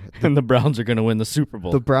 Yeah. And the Browns are going to win the Super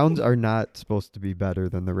Bowl. The Browns are not supposed to be better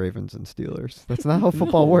than the Ravens and Steelers. That's not how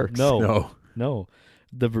football works. No.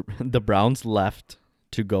 The Browns left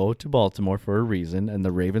to go to Baltimore for a reason, and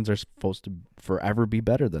the Ravens are supposed to forever be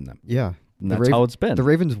better than them. Yeah. And that's how it's been. The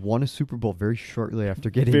Ravens won a Super Bowl very shortly after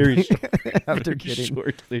getting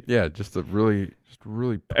shortly. Yeah, just really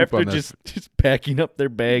after just packing up their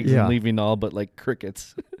bags and leaving all but like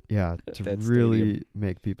crickets. Yeah, to really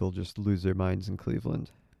make people just lose their minds in Cleveland.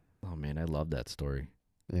 Oh man, I love that story.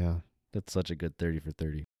 Yeah. That's such a good 30 for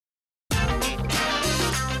 30.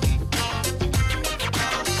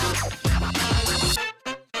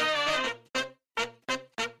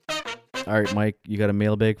 All right, Mike, you got a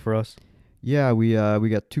mailbag for us? Yeah, we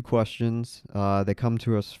got 2 questions. They come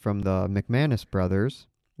to us from the McManus brothers.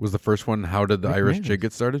 Was the first one, how did the Irish jig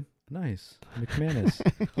get started? Nice. McManus.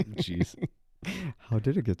 Jeez. How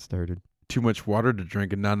did it get started? Too much water to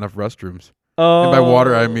drink and not enough restrooms. Oh. And by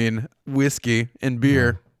water, I mean whiskey and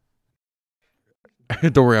beer. Yeah.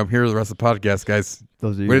 Don't worry, I'm here the rest of the podcast, guys.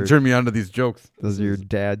 Way to turn me on to these jokes. Those are your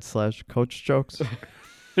dad/coach jokes?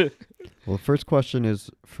 Well, the first question is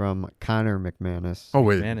from Connor McManus. Oh,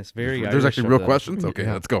 wait. McManus, There's actually real questions? Okay,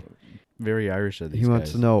 let's go. Very Irish of these guys. He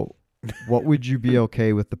wants to know, what would you be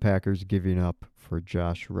okay with the Packers giving up for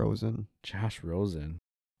Josh Rosen? Josh Rosen.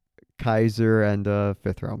 Kaiser and a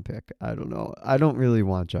 5th-round pick. I don't know. I don't really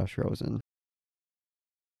want Josh Rosen.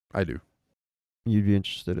 I do. You'd be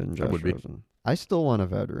interested in Josh Rosen. I still want a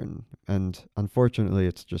veteran, and unfortunately,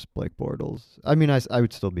 it's just Blake Bortles. I mean, I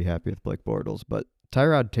would still be happy with Blake Bortles, but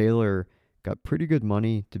Tyrod Taylor got pretty good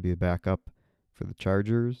money to be a backup for the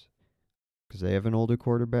Chargers because they have an older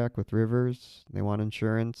quarterback with Rivers. They want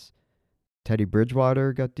insurance. Teddy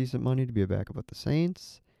Bridgewater got decent money to be a backup with the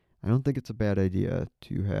Saints. I don't think it's a bad idea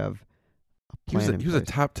to have a plan. He was a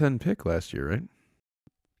top 10 pick last year, right?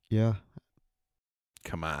 Yeah.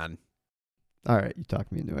 Come on. All right, you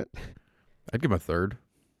talked me into it. I'd give him a 3rd.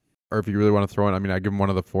 Or if you really want to throw in, I mean, I'd give him one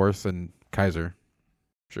of the 4th and Kaiser.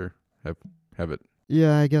 Sure. Have it.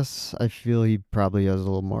 Yeah, I guess I feel he probably has a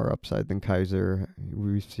little more upside than Kaiser.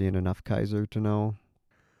 We've seen enough Kaiser to know.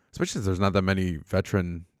 Especially since there's not that many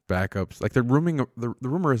veteran backups. Like, the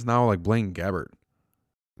rumor is now like Blaine Gabbert.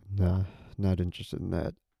 Nah, not interested in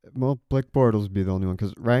that. Well, Blake Bortles would be the only one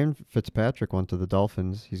because Ryan Fitzpatrick went to the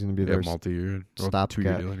Dolphins. He's going to be their multi-year,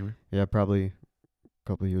 stopgap. Anyway. Yeah, probably a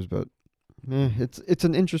couple of years, but it's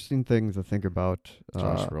an interesting thing to think about.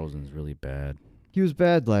 Josh Rosen's really bad. He was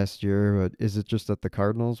bad last year, but is it just that the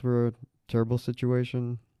Cardinals were a terrible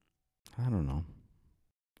situation? I don't know.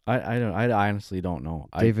 I honestly don't know.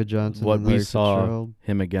 David Johnson. What and we Larry saw Fitzgerald.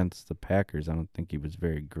 him against the Packers, I don't think he was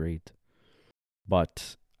very great.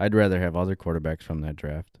 But I'd rather have other quarterbacks from that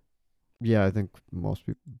draft. Yeah, I think most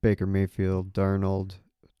people. Baker Mayfield, Darnold,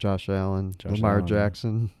 Josh Allen, Lamar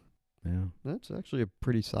Jackson. Yeah. That's actually a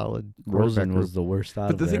pretty solid Rosen was the worst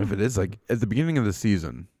out of But the thing there. of it is, like, at the beginning of the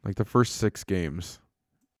season, like the first 6 games,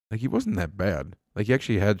 like he wasn't that bad. Like he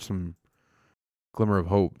actually had some glimmer of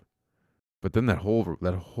hope. But then that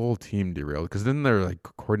whole team derailed because didn't their like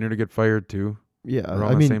coordinator get fired too? Yeah,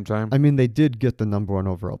 around the same time. I mean, they did get the number 1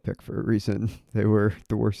 overall pick for a reason. They were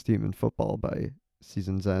the worst team in football by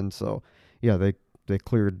season's end. So, yeah, they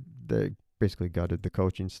basically gutted the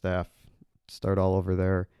coaching staff. Start all over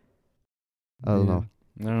there. I don't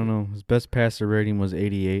know. His best passer rating was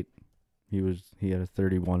 88. He had a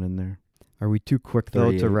 31 in there. Are we too quick though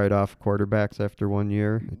 38. to write off quarterbacks after 1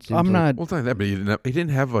 year? I'm not. Well, it's not that, but he didn't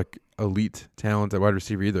have like elite talent at wide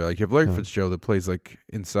receiver either. Like you have Larry Fitzgerald that plays like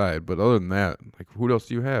inside, but other than that, like who else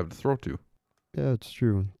do you have to throw to? Yeah, it's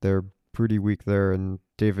true. They're pretty weak there, and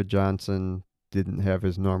David Johnson didn't have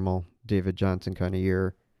his normal David Johnson kind of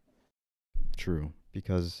year. True.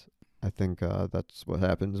 Because I think that's what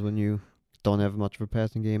happens when you don't have much of a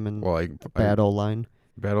passing game and bad O-line.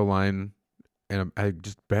 Bad O-line and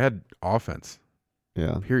just bad offense.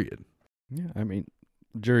 Yeah. Period. Yeah, I mean,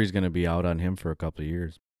 jury's going to be out on him for a couple of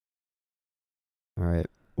years. All right.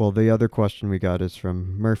 Well, the other question we got is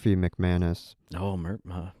from Murphy McManus. Oh,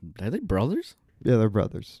 are they brothers? Yeah, they're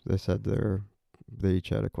brothers. They said they each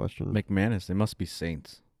had a question. McManus, they must be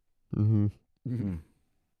Saints. Mm-hmm.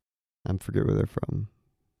 I forget where they're from.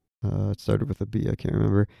 It started with a B. I can't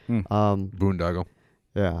remember. Boondoggle.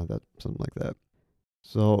 Yeah, something like that.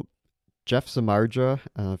 So Jeff Samardzija,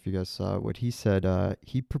 I don't know if you guys saw what he said.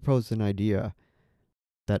 He proposed an idea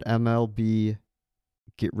that MLB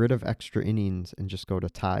get rid of extra innings and just go to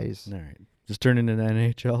ties. All right. Just turn into the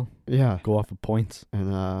NHL? Yeah. Go off of points?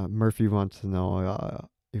 And Murphy wants to know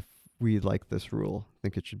if we like this rule,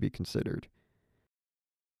 think it should be considered.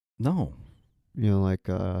 No. You know, like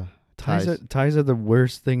ties are the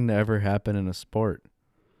worst thing to ever happen in a sport.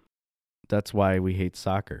 That's why we hate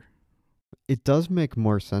soccer. It does make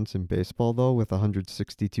more sense in baseball, though, with a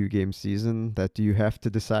 162-game season, that do you have to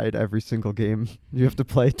decide every single game? You have to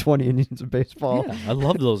play 20 innings of baseball. Yeah, I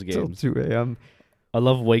love those games. Till 2 a.m. I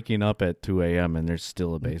love waking up at 2 a.m. and there's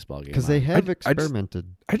still a baseball game. Because they have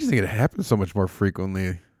experimented. I just think it happens so much more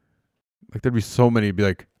frequently. Like, there'd be so many, be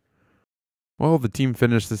like, well, the team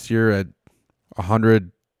finished this year at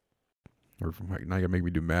 100, or now you're going to make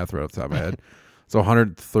me do math right off the top of my head. So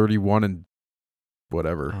 131 and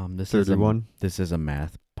whatever. This 31. This is a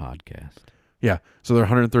math podcast. Yeah, so they're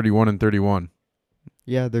 131 and 31.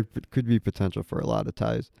 Yeah, there could be potential for a lot of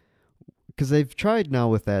ties. Because they've tried now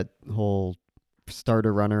with that whole start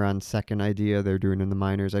a runner on second idea they're doing in the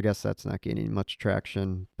minors. I guess that's not gaining much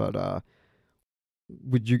traction. But are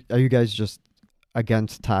you guys just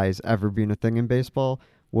against ties ever being a thing in baseball?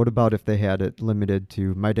 What about if they had it limited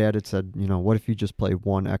to, my dad had said, what if you just play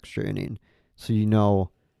one extra inning?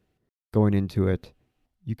 So going into it,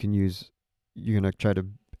 you're going to try to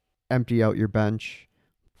empty out your bench.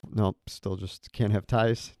 Nope, still just can't have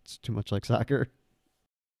ties. It's too much like soccer.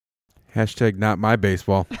 Hashtag not my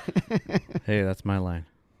baseball. Hey, that's my line.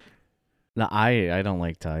 No, I don't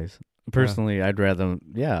like ties. Personally, I'd rather,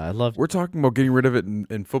 We're talking about getting rid of it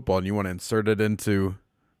in football, and you want to insert it into...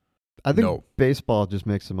 I think baseball just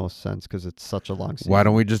makes the most sense because it's such a long season. Why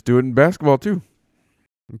don't we just do it in basketball, too?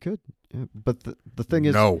 We could. Yeah. But the thing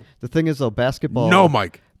is... No. The thing is, though, basketball... No,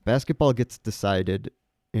 Mike. Basketball gets decided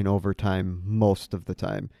in overtime most of the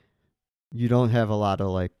time. You don't have a lot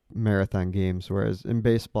of marathon games, whereas in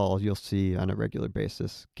baseball you'll see on a regular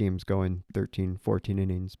basis games going 13, 14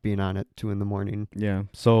 innings, being on at 2 a.m. Yeah.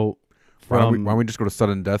 So why don't we just go to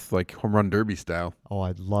sudden death like home run derby style? Oh,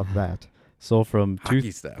 I'd love that. So from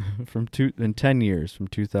hockey style. In 10 years, from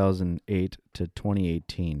 2008 to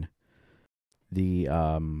 2018, the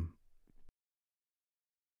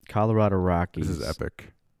Colorado Rockies. This is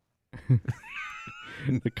epic.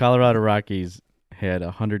 The Colorado Rockies had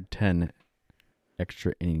 110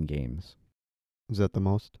 extra inning games. Is that the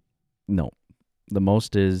most? No. The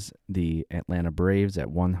most is the Atlanta Braves at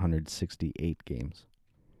 168 games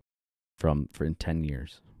in 10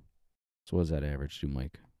 years. So what does that average to,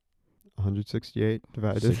 Mike? 168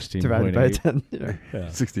 divided by 10. Yeah.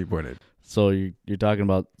 16.8. So you're talking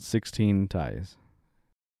about 16 ties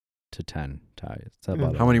to 10 ties.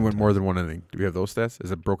 How many went more than one inning? Do we have those stats?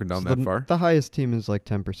 Is it broken down that far? The highest team is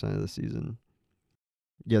 10% of the season.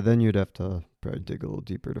 Yeah, then you'd have to probably dig a little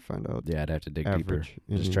deeper to find out. Yeah, I'd have to dig deeper.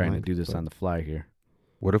 Just trying to do this on the fly here.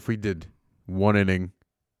 What if we did 1 inning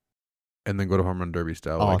and then go to home run derby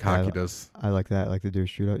style like hockey does? I like that. I like to do a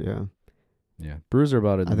shootout, yeah. Yeah. Brewers are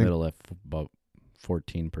about in the middle at about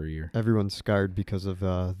 14 per year. Everyone's scarred because of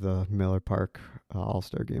the Miller Park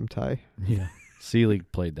All-Star game tie. Yeah. Sealy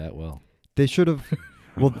played that well. They should have.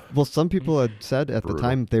 Well, some people had said at the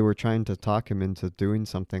time they were trying to talk him into doing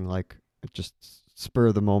something like just spur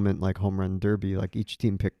of the moment, like home run derby, like each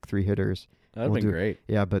team pick 3 hitters. That'd been great.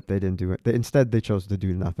 Yeah, but they didn't do it. Instead, they chose to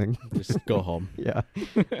do nothing. Just go home. Yeah.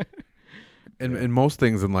 In most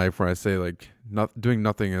things in life where I say like doing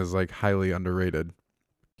nothing is like highly underrated,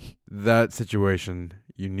 that situation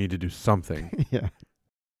you need to do something. Yeah.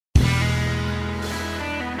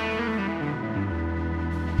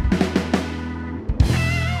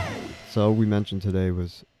 So we mentioned today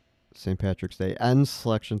was St. Patrick's Day and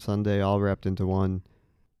Selection Sunday, all wrapped into one.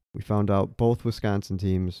 We found out both Wisconsin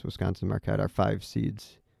teams, Wisconsin and Marquette, are 5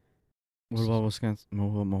 seeds. What about Wisconsin? What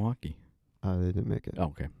about Milwaukee? They didn't make it. Oh,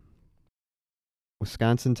 okay.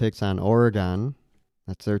 Wisconsin takes on Oregon.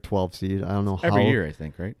 That's their 12 seed. I don't know how. Every year, I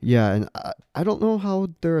think, right? Yeah, and I don't know how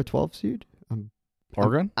they're a 12 seed.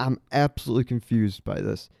 Oregon? I'm absolutely confused by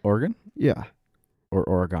this. Oregon? Yeah. Or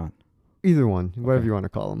Oregon? Either one, whatever you want to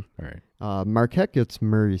call them. All right. Marquette gets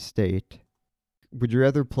Murray State. Would you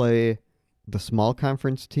rather play the small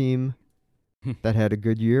conference team that had a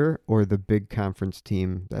good year or the big conference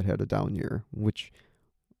team that had a down year? Which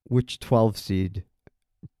 12 seed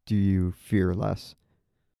do you fear less?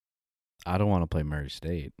 I don't want to play Murray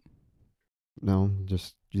State. No,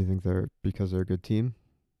 just do you think because they're a good team?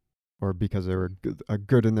 Or because they were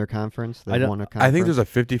good in their conference? They won a conference? I think there's a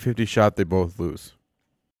 50-50 shot they both lose.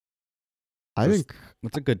 I think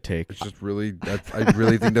that's a good take. It's just really, I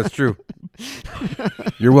really think that's true.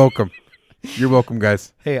 You're welcome. You're welcome,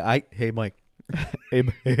 guys. Hey, Mike.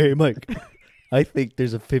 Hey, Mike. I think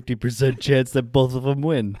there's a 50% chance that both of them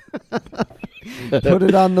win. Put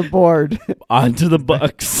it on the board. On to the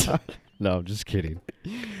Bucks. No, I'm just kidding.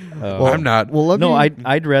 I'm not. Well,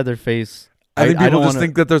 I'd rather face. I think people just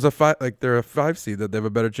think that there's they're a 5 seed, that they have a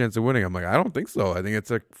better chance of winning. I'm like, I don't think so. I think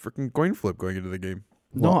it's a freaking coin flip going into the game.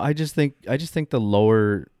 No, I just think the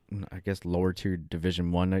lower tier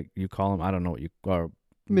Division 1 you call them. I don't know what you are.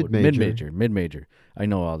 Mid-major. I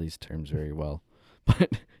know all these terms very well.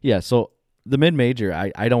 But yeah, so the mid-major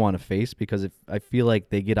I don't want to face because if I feel like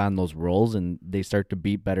they get on those rolls and they start to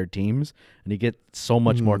beat better teams and you get so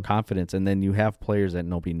much more confidence, and then you have players that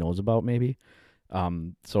nobody knows about maybe.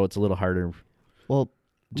 So it's a little harder. Well,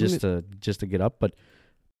 just to get up, but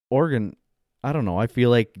Oregon, I don't know. I feel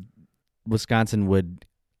like Wisconsin would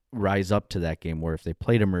rise up to that game where if they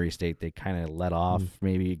played a Murray State, they kind of let off,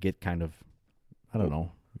 maybe get kind of, I don't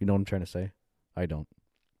know. You know what I'm trying to say? I don't.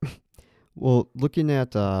 Well, looking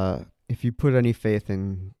at if you put any faith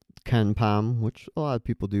in Ken Pom, which a lot of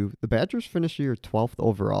people do, the Badgers finished the year 12th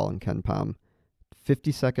overall in Ken Pom.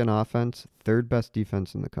 52nd offense, 3rd best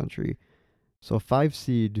defense in the country. So a 5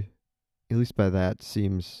 seed, at least by that,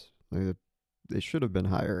 seems like they should have been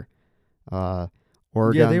higher.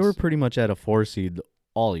 Oregon. Yeah, they were pretty much at a 4 seed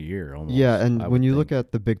all year almost. Yeah, and when you look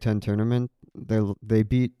at the Big Ten tournament, they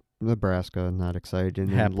beat Nebraska, not excited,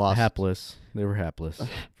 and lost. Hapless. They were hapless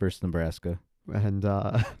versus Nebraska. And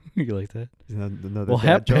you like that? Another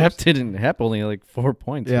Hap only like 4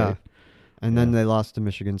 points. Yeah. Right? And then they lost to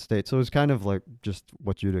Michigan State. So it was kind of like just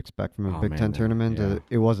what you'd expect from a Big Ten tournament. Yeah.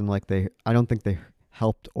 It wasn't like I don't think they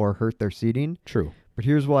helped or hurt their seeding. True. But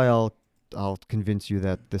here's why I'll convince you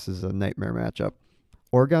that this is a nightmare matchup.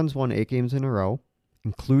 Oregon's won 8 games in a row,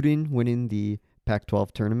 including winning the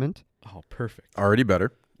Pac-12 tournament. Oh, perfect. Already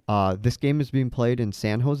better. This game is being played in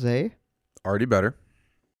San Jose. Already better.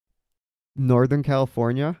 Northern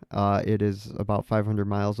California. It is about 500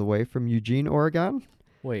 miles away from Eugene, Oregon.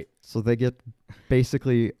 Wait. So they get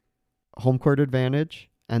basically home court advantage,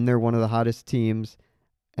 and they're one of the hottest teams,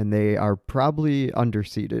 and they are probably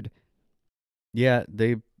underseeded. Yeah,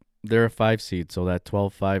 they're a 5 seed, so that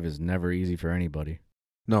 12-5 is never easy for anybody.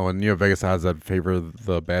 No, and Vegas odds that favor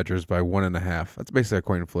the Badgers by 1.5. That's basically a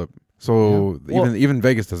coin flip. So even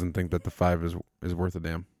Vegas doesn't think that the 5 is worth a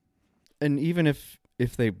damn. And even if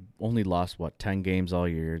they only lost 10 games all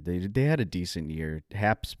year, they had a decent year.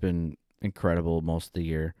 Hap's been incredible most of the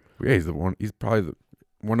year. Yeah, he's probably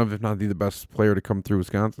one of, if not the best player to come through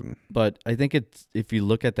Wisconsin. But I think if you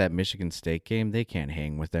look at that Michigan State game, they can't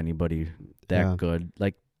hang with anybody that good.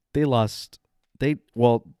 Like they lost, they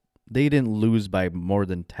didn't lose by more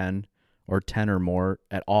than 10 or more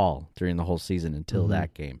at all during the whole season until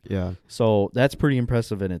that game. Yeah. So that's pretty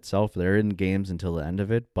impressive in itself. They're in games until the end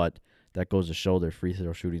of it, but that goes to show their free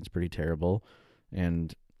throw shooting is pretty terrible.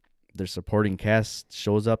 And their supporting cast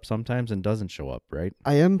shows up sometimes and doesn't show up, right?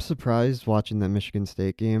 I am surprised watching that Michigan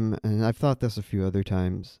State game, and I've thought this a few other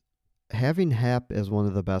times. Having Happ as one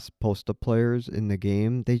of the best post-up players in the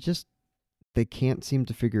game, they can't seem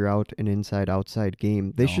to figure out an inside-outside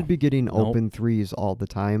game. They should be getting open threes all the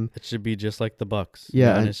time. It should be just like the Bucks.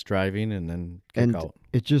 Yeah, Giannis driving and then kick out.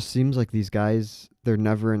 It just seems like these guys, they're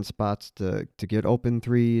never in spots to get open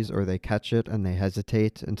threes, or they catch it and they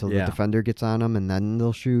hesitate until the defender gets on them and then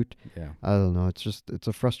they'll shoot. Yeah, I don't know. It's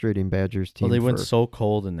a frustrating Badgers team. Well, they went so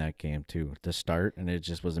cold in that game too to start, and it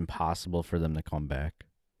just was impossible for them to come back.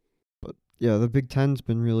 Yeah, the Big Ten's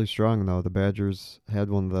been really strong, though. The Badgers had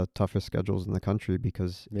one of the toughest schedules in the country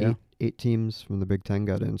because eight teams from the Big Ten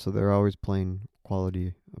got in, so they're always playing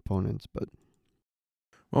quality opponents. But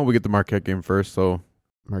well, we get the Marquette game first, so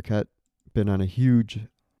Marquette been on a huge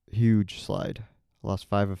slide. Lost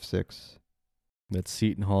 5 of 6. That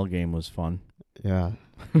Seton Hall game was fun. Yeah.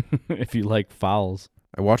 If you like fouls.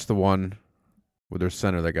 I watched the one with their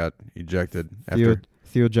center that got ejected after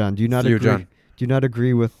Theo John. Do you not agree? Do you not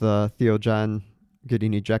agree with Theo John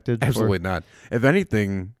getting ejected? Absolutely not. If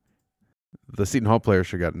anything, the Seton Hall player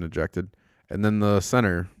should have gotten ejected. And then the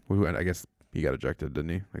center, who I guess he got ejected, didn't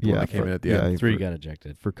he? Like the one that came in at the end. 3 got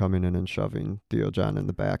ejected. For coming in and shoving Theo John in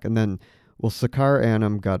the back. And then, Sakar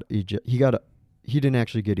Annam got ejected. He didn't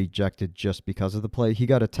actually get ejected just because of the play. He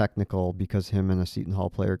got a technical because him and a Seton Hall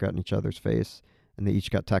player got in each other's face. And they each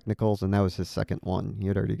got technicals, and that was his second one. He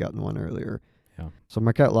had already gotten one earlier. Yeah. So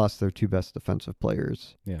Marquette lost their 2 best defensive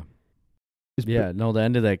players. Yeah. The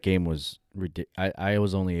end of that game was ridiculous. I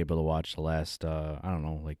was only able to watch the last,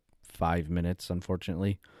 5 minutes,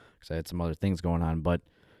 unfortunately, because I had some other things going on. But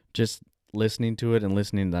just listening to it and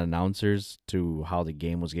listening to the announcers to how the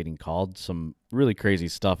game was getting called, some really crazy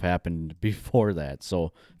stuff happened before that.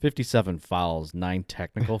 So 57 fouls, 9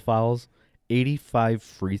 technical fouls, 85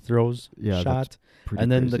 free throws shot. And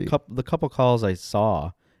then crazy. the couple calls I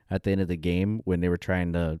saw at the end of the game when they were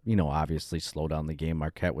trying to, obviously slow down the game.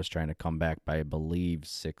 Marquette was trying to come back by, I believe,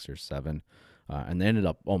 6 or 7. And they ended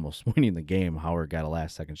up almost winning the game. Howard got a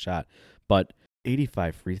last-second shot. But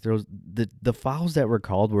 85 free throws, the fouls that were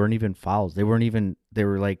called weren't even fouls. They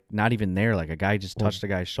were like not even there. Like a guy just touched a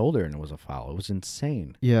guy's shoulder and it was a foul. It was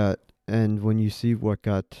insane. Yeah, and when you see what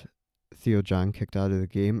got Theo John kicked out of the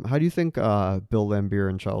game, how do you think Bill Laimbeer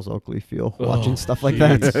and Charles Oakley feel watching stuff like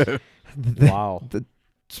that? Wow.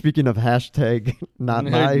 Speaking of hashtag not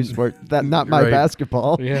my sport, not my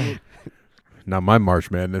basketball. Yeah. Not my March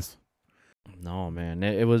Madness. No, man.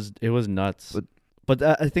 It was nuts. But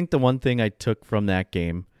I think the one thing I took from that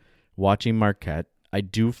game, watching Marquette, I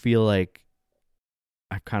do feel like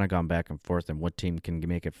I've kind of gone back and forth on what team can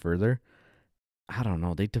make it further. I don't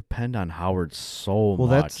know. They depend on Howard so much.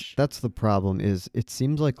 Well, that's the problem is it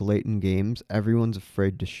seems like late in games, everyone's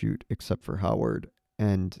afraid to shoot except for Howard.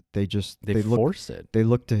 And they force it. They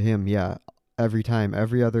look to him, every time.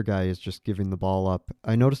 Every other guy is just giving the ball up.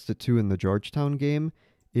 I noticed it too in the Georgetown game,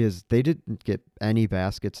 is they didn't get any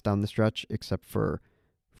baskets down the stretch except for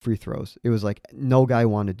free throws. It was like no guy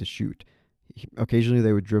wanted to shoot. Occasionally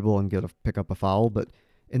they would dribble and pick up a foul, but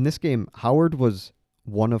in this game, Howard was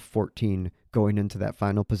 1 of 14 going into that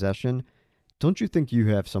final possession. Don't you think you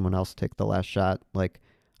have someone else take the last shot? Like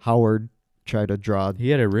Howard try to draw. He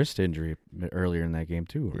had a wrist injury earlier in that game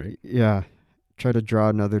too, right? Yeah. Try to draw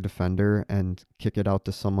another defender and kick it out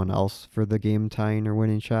to someone else for the game tying or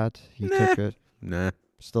winning shot. He took it. Nah.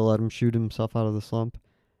 Still let him shoot himself out of the slump.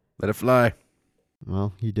 Let it fly.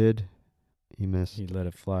 Well, he did. He missed. He let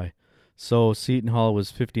it fly. So Seton Hall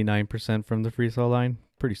was 59% from the free throw line.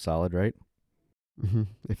 Pretty solid, right? Mm-hmm.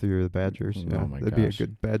 If you're the Badgers. Yeah. That'd be a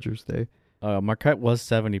good Badgers day. Marquette was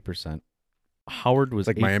 70%. Howard was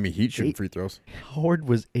like Miami Heat shooting free throws. Howard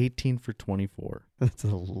was 18 for 24. That's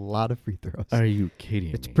a lot of free throws. Are you kidding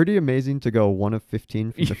me? It's pretty amazing to go 1 of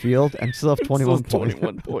 15 from the field and still have 21 points.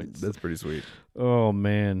 21 points. That's pretty sweet. Oh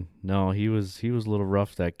man, no, he was a little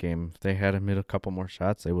rough that game. If they had him hit a couple more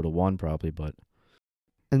shots, they would have won probably. But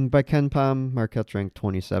and by Ken Pom, Marquette's ranked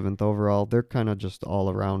 27th overall. They're kind of just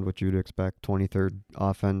all around what you'd expect: 23rd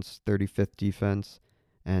offense, 35th defense,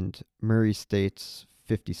 and Murray State's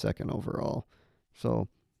 52nd overall. So,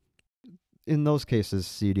 in those cases,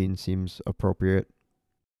 seeding seems appropriate.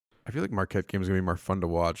 I feel like Marquette game is going to be more fun to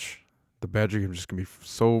watch. The Badger game is just going to be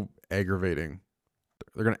so aggravating.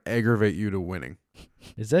 They're going to aggravate you to winning.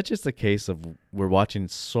 Is that just a case of we're watching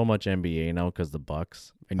so much NBA now because the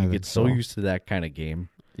Bucks, and you get so used to that kind of game?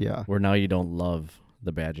 Yeah. Where now you don't love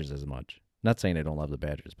the Badgers as much. Not saying I don't love the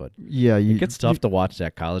Badgers, but yeah, it gets tough to watch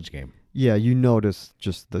that college game. Yeah, you notice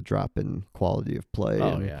just the drop in quality of play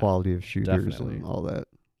and quality of shooters and all that.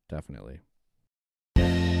 Definitely.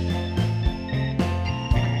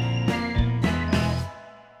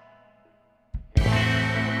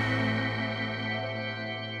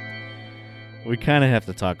 We kind of have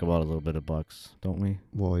to talk about a little bit of Bucks, don't we?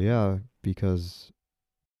 Well, yeah, because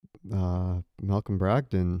Malcolm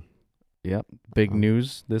Brogdon. Yep. Big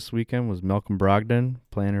news this weekend was Malcolm Brogdon,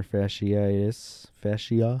 plantar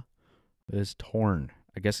fascia is torn.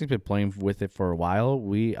 I guess he's been playing with it for a while.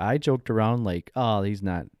 I joked around like, oh, he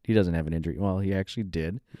doesn't have an injury. Well, he actually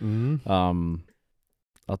did. Mm-hmm.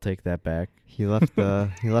 I'll take that back. He left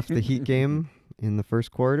the Heat game in the first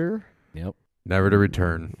quarter. Yep. Never to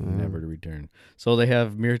return. Never to return. So they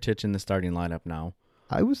have Mirotic in the starting lineup now.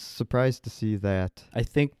 I was surprised to see that. I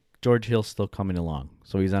think George Hill's still coming along,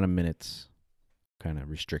 so he's on a minutes kind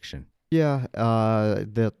of restriction. Yeah,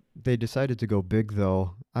 that they decided to go big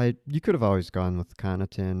though. You could have always gone with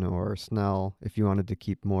Connaughton or Snell if you wanted to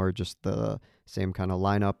keep more just the same kind of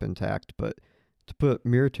lineup intact, but to put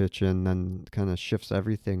Mirotic in then kind of shifts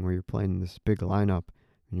everything where you're playing this big lineup.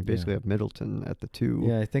 And you basically have Middleton at the 2.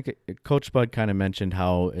 Yeah, I think Coach Bud kind of mentioned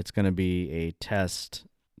how it's going to be a test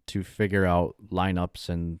to figure out lineups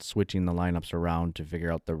and switching the lineups around to figure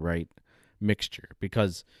out the right mixture,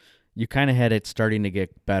 because you kind of had it starting to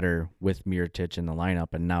get better with Mirotic in the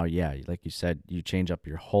lineup, and now, yeah, like you said, you change up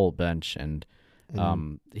your whole bench, and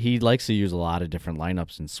he likes to use a lot of different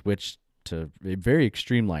lineups and switch to very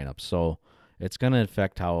extreme lineups, so it's going to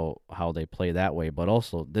affect how they play that way, but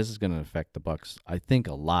also this is going to affect the Bucks, I think,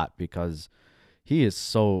 a lot, because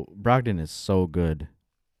Brogdon is so good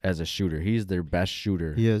as a shooter. He's their best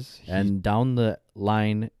shooter. He is. And down the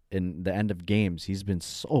line in the end of games, he's been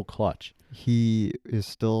so clutch. He is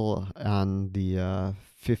still on the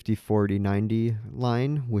 50, 40, 90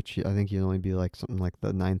 line, which I think he'd only be like something like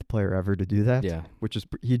the 9th player ever to do that. Yeah. Which is,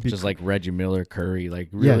 he'd be just like Reggie Miller, Curry, like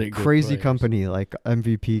really good crazy players. Company, like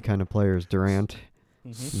MVP kind of players, Durant.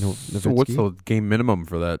 Mm-hmm. So what's the game minimum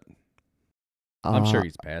for that? I'm sure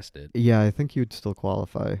he's passed it. Yeah, I think he would still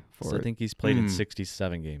qualify for it. I think he's played in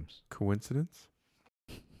 67 games. Coincidence?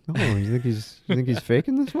 Oh, you think he's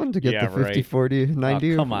faking this one to get the 50, right. 40,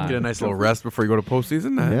 90? Oh, come on. Get a nice little rest before you go to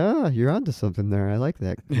postseason? Yeah, you're onto something there. I like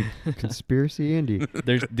that. Conspiracy Andy.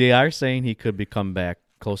 They are saying he could come back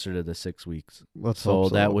closer to the 6 weeks. Let's hope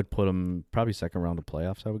so. That would put him probably second round of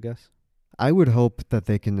playoffs, I would guess. I would hope that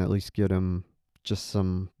they can at least get him just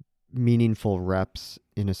some meaningful reps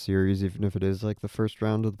in a series, even if it is like the first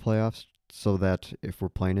round of the playoffs, so that if we're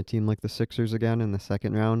playing a team like the Sixers again in the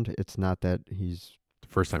second round, it's not that he's the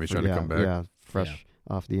first time he's trying to come back. Yeah, fresh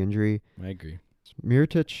off the injury. I agree.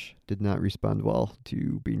 Mirotic did not respond well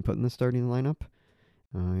to being put in the starting lineup.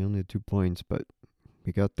 He only had 2 points, but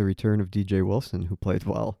we got the return of DJ Wilson, who played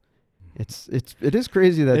well. It is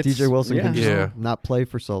crazy that DJ Wilson can just not play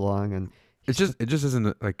for so long, and it just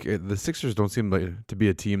isn't like the Sixers don't seem like to be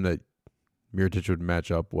a team that Mirotic would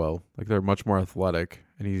match up well. Like they're much more athletic,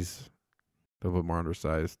 and he's a little bit more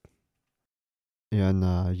undersized. Yeah, and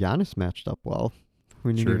Giannis matched up well.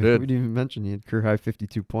 We didn't even mention he had career high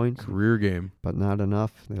 52 points. Career game, but not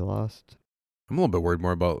enough. They lost. I'm a little bit worried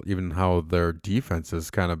more about even how their defense has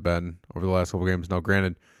kind of been over the last couple games. Now,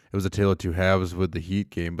 granted, it was a tale of two halves with the Heat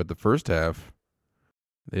game, but the first half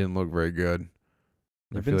they didn't look very good.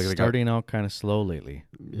 They've been starting out kind of slow lately.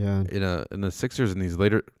 Yeah. In the Sixers in these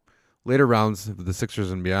later rounds of the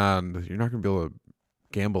Sixers and beyond, you're not going to be able to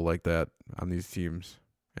gamble like that on these teams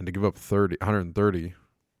and to give up 130.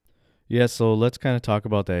 Yeah, so let's kind of talk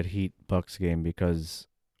about that Heat Bucks game, because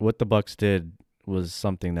what the Bucks did was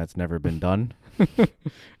something that's never been done,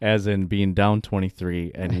 as in being down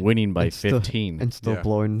 23 and winning by 15. And still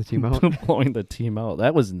blowing the team out. Blowing the team out.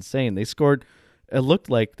 That was insane. They scored, it looked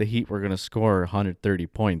like the Heat were going to score 130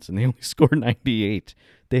 points, and they only scored 98.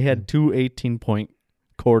 They had 2 18-point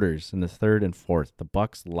quarters in the third and fourth. The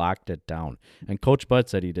Bucks locked it down. And Coach Bud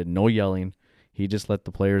said he did no yelling. He just let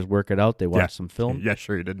the players work it out. They watched some film. Yeah,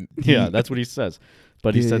 sure he didn't. Yeah, that's what he says.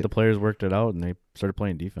 But he said the players worked it out, and they started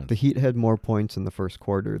playing defense. The Heat had more points in the first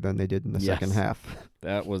quarter than they did in the second half.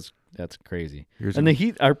 That's crazy. And the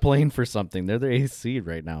Heat are playing for something. They're the 8th seed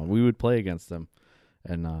right now. We would play against them.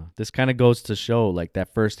 And this kind of goes to show, like,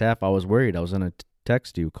 that first half, I was worried. I was going to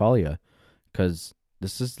text you, call you, because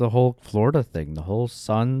this is the whole Florida thing, the whole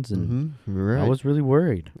Suns, and right. I was really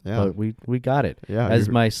worried. Yeah. But we got it. Yeah, as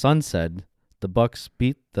my son said, the Bucks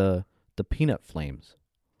beat the Peanut Flames.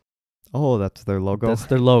 Oh, that's their logo? That's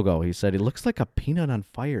their logo. He said, it looks like a peanut on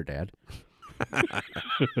fire, Dad.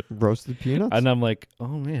 Roasted peanuts? And I'm like,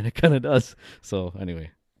 oh, man, it kind of does. So,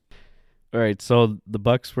 anyway. All right, so the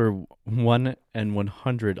Bucks were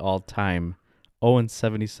 1-100 all time,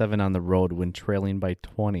 0-77 on the road when trailing by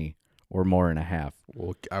 20 or more in a half.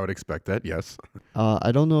 Well, I would expect that, yes.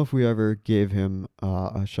 I don't know if we ever gave him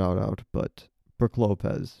a shout-out, but Brook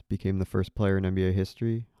Lopez became the first player in NBA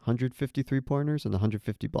history, 153 pointers and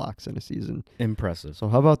 150 blocks in a season. Impressive. So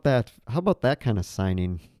how about that? How about that kind of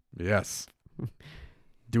signing? Yes.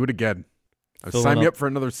 Do it again. Sign me up for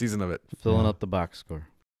another season of it. Filling up the box score.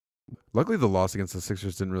 Luckily, the loss against the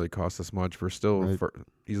Sixers didn't really cost us much. We're still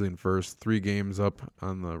easily in first. 3 games up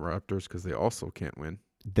on the Raptors because they also can't win.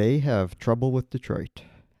 They have trouble with Detroit,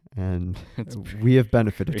 and we have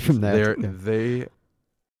benefited from that.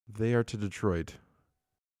 They are to Detroit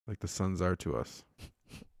like the Suns are to us.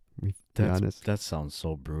 That sounds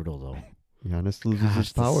so brutal, though. Giannis loses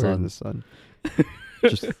his power in the sun.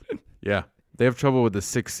 Yeah, they have trouble with the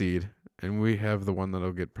 6th seed. And we have the one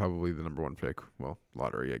that'll get probably the number 1 pick. Well,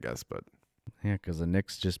 lottery, I guess, but yeah, because the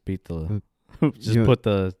Knicks just beat put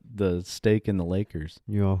the stake in the Lakers.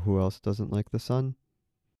 You know who else doesn't like the sun?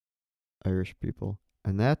 Irish people,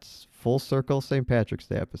 and that's full circle St. Patrick's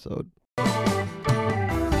Day episode.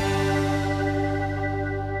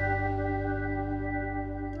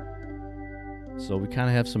 So we kind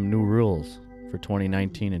of have some new rules for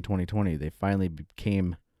 2019 and 2020. They finally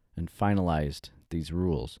became and finalized these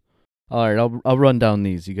rules. All right, I'll run down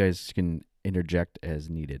these. You guys can interject as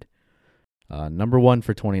needed. Number 1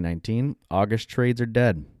 for 2019, August trades are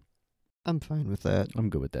dead. I'm fine with that. I'm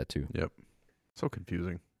good with that too. Yep. So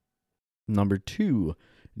confusing. Number 2,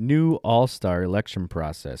 new all-star election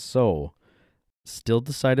process. So, still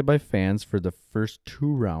decided by fans for the first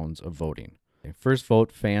 2 rounds of voting. First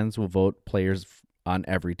vote, fans will vote players on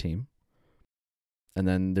every team. And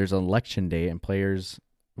then there's an election day, and players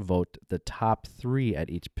vote the top 3 at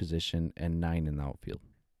each position and 9 in the outfield.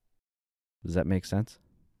 Does that make sense?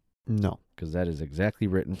 No. Because that is exactly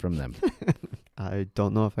written from them. I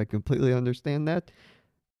don't know if I completely understand that.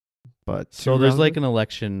 But so there's like an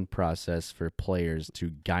election process for players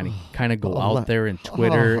to kind of go out there and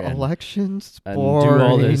Twitter and elections and do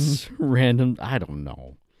all this random. I don't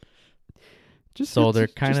know. They're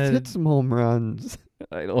kind of hit some home runs.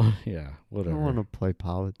 I don't. Yeah, whatever. I don't want to play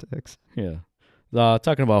politics. Yeah.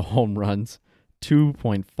 Talking about home runs,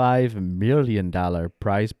 $2.5 million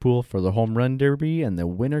prize pool for the home run derby, and the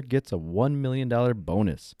winner gets a $1 million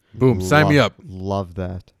bonus. Boom! Sign me up. Love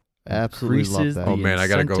that. Absolutely love that. Oh man, I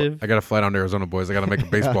gotta go. I gotta fly down to Arizona, boys. I gotta make a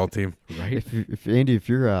baseball team. Right? If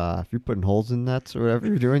you're putting holes in nets or whatever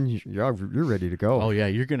you're doing, you're ready to go. Oh yeah,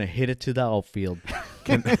 you're gonna hit it to the outfield. I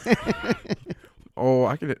can hit. Well,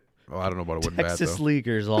 I don't know about a wooden bat, though. Texas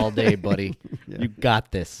Leaguers all day, buddy. Yeah. You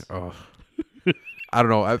got this. Oh. I don't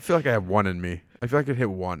know. I feel like I have 1 in me. I feel like I could hit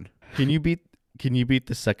 1. Can you beat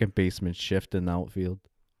the second baseman shift in the outfield?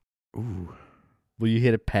 Ooh. Will you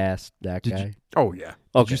hit it past that guy? Oh, yeah.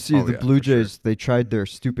 Okay. Did you see the Blue Jays? Sure. They tried their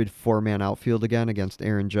stupid 4-man outfield again against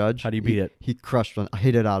Aaron Judge. How do you beat it? He crushed one. I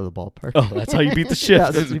hit it out of the ballpark. Oh, that's how you beat the shift.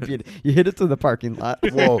 Yeah, that's how you beat it. You hit it to the parking lot.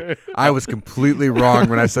 Whoa. I was completely wrong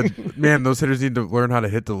when I said, man, those hitters need to learn how to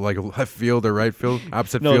hit the left field or right field,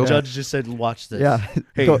 opposite field. No, Judge just said, watch this. Yeah.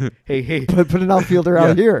 Hey. Put an outfielder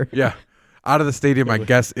out here. Yeah. Out of the stadium, I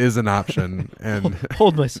guess, is an option. And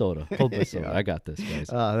hold my soda. Yeah. I got this, guys.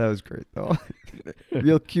 That was great, though.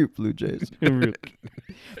 Real cute Blue Jays.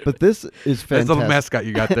 But this is fantastic. Nice little mascot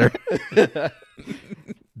you got there.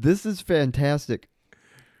 This is fantastic.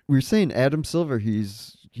 We were saying Adam Silver,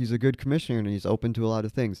 he's a good commissioner and he's open to a lot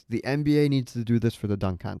of things. The NBA needs to do this for the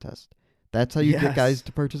dunk contest. That's how you get guys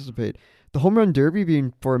to participate. The home run derby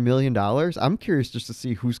being for $1 million, I'm curious just to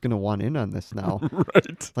see who's going to want in on this now.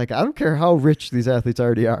 Right. Like, I don't care how rich these athletes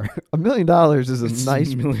already are. $1 million is a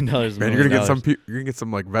nice $1 million. Man, you're gonna get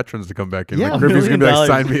some like veterans to come back in. Yeah, like Griffey's gonna be like,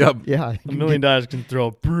 sign me up. Yeah, $1 million can throw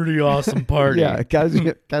a pretty awesome party. Yeah, guys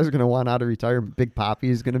are gonna want out of retirement. Big Papi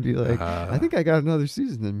is gonna be like, I think I got another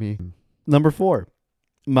season in me. Number 4,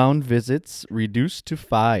 mound visits reduced to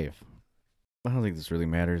 5. I don't think this really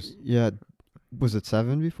matters. Yeah. Was it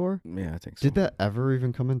 7 before? Yeah, I think so. Did that ever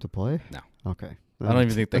even come into play? No. Okay. I don't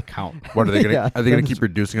even think they count. What are they going to? Are they going to keep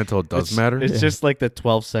reducing until it does matter? It's just like the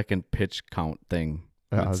 12-second pitch count thing.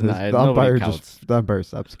 The umpire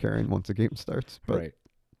stops caring once a game starts. But right.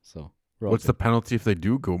 So what's the penalty if they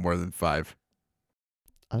do go more than 5?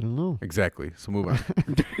 I don't know. Exactly. So move on.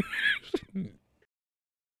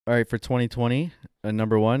 All right, for 2020,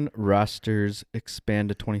 number 1, rosters expand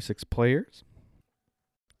to 26 players.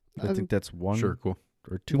 I think that's 1. Sure, cool.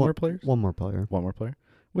 Or 2 more players? 1 more player. 1 more player,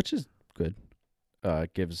 which is good.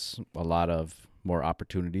 It gives a lot of more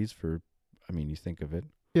opportunities for, you think of it.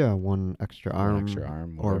 Yeah, 1 extra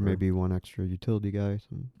arm. Or maybe 1 extra utility guy.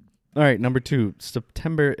 All right, number 2,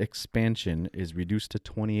 September expansion is reduced to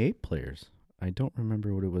 28 players. I don't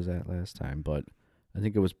remember what it was at last time, but I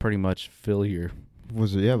think it was pretty much fill your...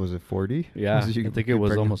 Was it 40? Yeah, I think it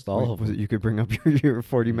was almost all of them. Was it you could bring up your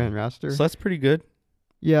 40-man roster? So that's pretty good.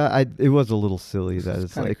 Yeah, it was a little silly. That It's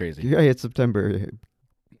it's kinda like crazy. Yeah, it's September.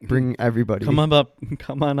 Bring everybody. Come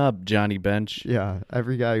on up, Johnny Bench. Yeah,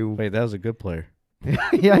 every guy who. Wait, that was a good player.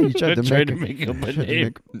 Yeah, he tried to Tried make to make him a tried to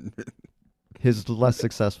name. make his less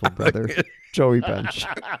successful brother, Joey Bench.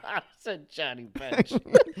 Said Johnny Bench.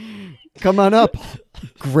 Come on up,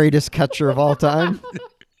 greatest catcher of all time.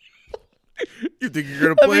 You think you're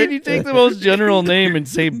gonna play? I mean, you take the most general name and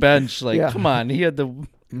say Bench. Like, Yeah. come on, he had the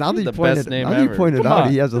Now that the you pointed, best name now that you ever. pointed Come out,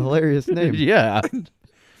 on. he has a hilarious name. Yeah.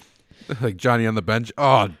 Like Johnny on the bench.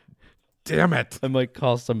 Oh, damn it! I might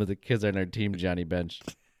call some of the kids on our team Johnny Bench.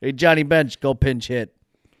 Hey, Johnny Bench, go pinch hit.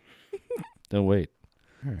 Don't wait.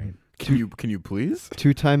 All right. Can you please?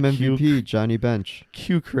 2-time MVP, Johnny Bench.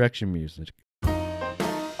 Cue correction music.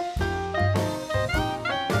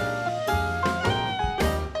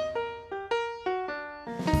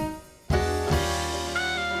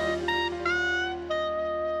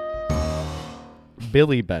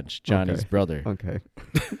 Billy Bench, Johnny's Okay. brother. Okay.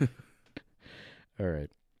 All right.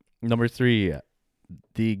 Number 3,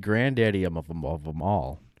 the granddaddy of them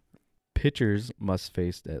all. Pitchers must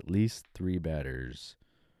face at least 3 batters.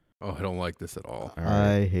 Oh, I don't like this at all. All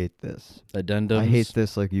right. I hate this. Addendums. I hate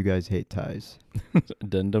this like you guys hate ties.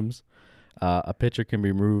 Addendums. A pitcher can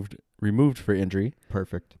be removed for injury.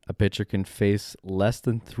 Perfect. A pitcher can face less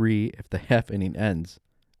than 3 if the half inning ends.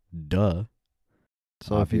 Duh.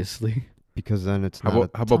 So Obviously. because then it's How not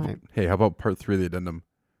about time. how about part 3 of the addendum?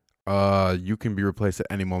 You can be replaced at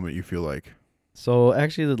any moment you feel like. So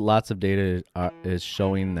actually, lots of data is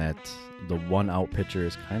showing that the 1-out pitcher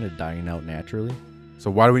is kind of dying out naturally. So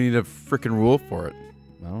why do we need a freaking rule for it?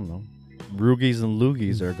 I don't know. Roogies and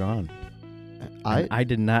loogies are gone. I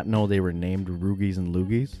did not know they were named Roogies and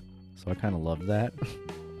Loogies, so I kind of love that.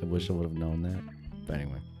 I wish I would have known that. But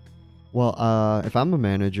anyway. Well, if I'm a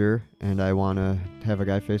manager and I want to have a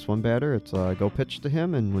guy face one batter, it's go pitch to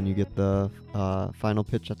him, and when you get the final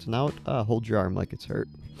pitch that's an out, hold your arm like it's hurt.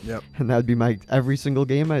 Yep. And that would be my every single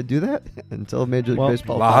game. I'd do that until Major League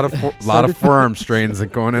Baseball. A lot of forearm strains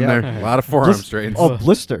going in there. A lot of forearm strains. Oh,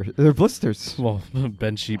 blisters! They're blisters. Well,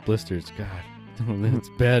 bed sheet blisters. God, it's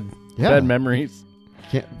bad. Yeah. Bad memories.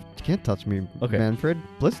 Can't touch me, Okay. Manfred.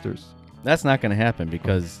 Blisters. That's not going to happen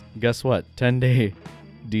because guess what? 10-day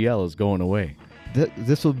DL is going away.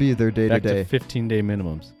 This will be their day to Back day. to 15-day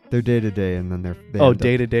minimums. Their day to day, and then they Oh, end up-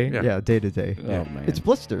 day to day? Yeah. Yeah, day to day. Oh, man. It's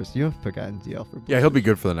blisters. You don't have to put guy in DL for blisters. Yeah, he'll be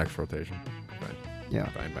good for the next rotation. Fine. Yeah.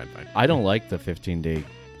 Fine. I don't like the 15-day.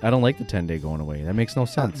 I don't like the 10-day going away. That makes no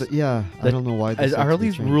sense. But yeah, I don't know why. This Are has to be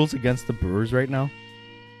these changed. rules against the Brewers right now?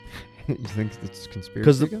 You think it's conspiracy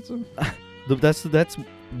 'Cause against them? That's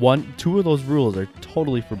one. 2 of those rules are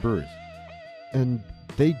totally for Brewers. And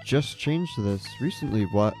they just changed this recently.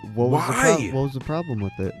 What was Why? what was the problem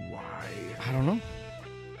with it? Why? I don't know.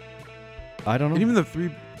 I don't know. And even the three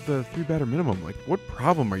batter minimum. Like, what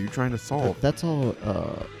problem are you trying to solve? That's all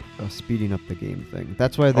a speeding up the game thing.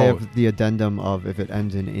 That's why they have the addendum of if it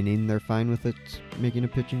ends in inning, they're fine with it making a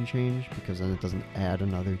pitching change because then it doesn't add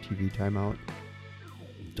another TV timeout.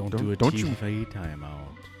 Don't do a don't TV timeout.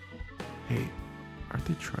 Hey, aren't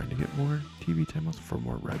they trying to get more TV timeouts for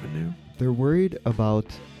more revenue? They're worried about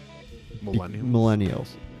millennials.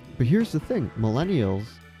 But here's the thing. Millennials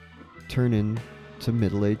turn into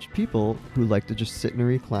middle-aged people who like to just sit in a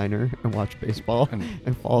recliner and watch baseball and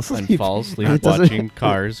fall asleep. And fall asleep And it doesn't- watching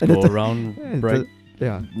cars and it go doesn't- around and right.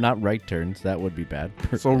 Yeah. Not right turns. That would be bad.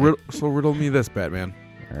 So riddle me this, Batman.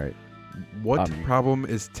 All right. What problem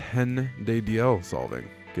is 10-day DL solving?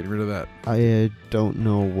 Getting rid of that. I don't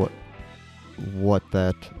know what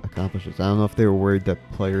that accomplishes. I don't know if they were worried that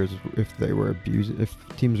players, if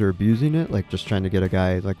teams are abusing it, like just trying to get a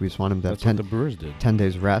guy, like we just want him to That's have what the Brewers did. 10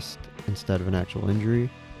 days rest instead of an actual injury.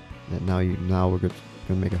 And now we're going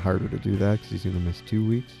to make it harder to do that because he's going to miss 2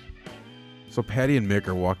 weeks. So Patty and Mick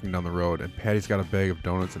are walking down the road, and Patty's got a bag of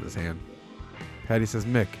donuts in his hand. Patty says,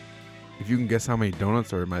 Mick, if you can guess how many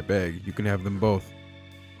donuts are in my bag, you can have them both.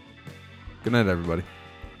 Good night, everybody.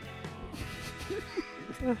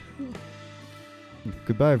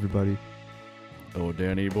 Goodbye, everybody. Oh,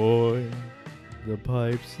 Danny boy, the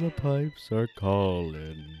pipes are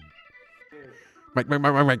calling.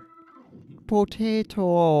 Mike.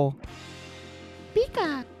 Potato.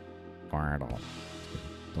 Pika.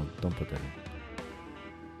 Don't put that in.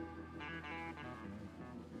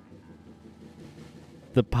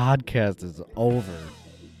 The podcast is over.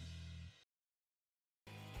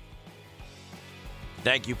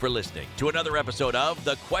 Thank you for listening to another episode of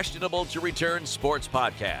the Questionable to Return Sports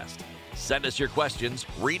Podcast. Send us your questions,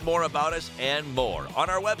 read more about us, and more on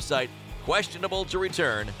our website,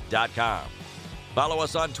 questionabletoreturn.com. Follow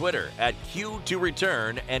us on Twitter at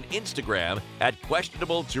Q2Return and Instagram at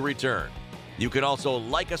Questionable2Return. You can also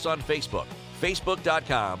like us on Facebook,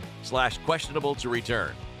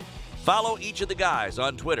 facebook.com/questionable2return. Follow each of the guys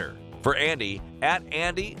on Twitter. For Andy, at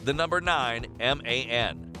Andy, 9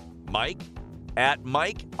 MAN. Mike, at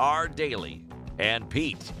Mike R. Daly. And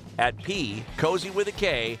Pete, at P, Cozy with a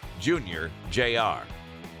K, Jr. JR.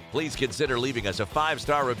 Please consider leaving us a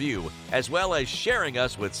 5-star review as well as sharing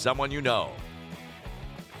us with someone you know.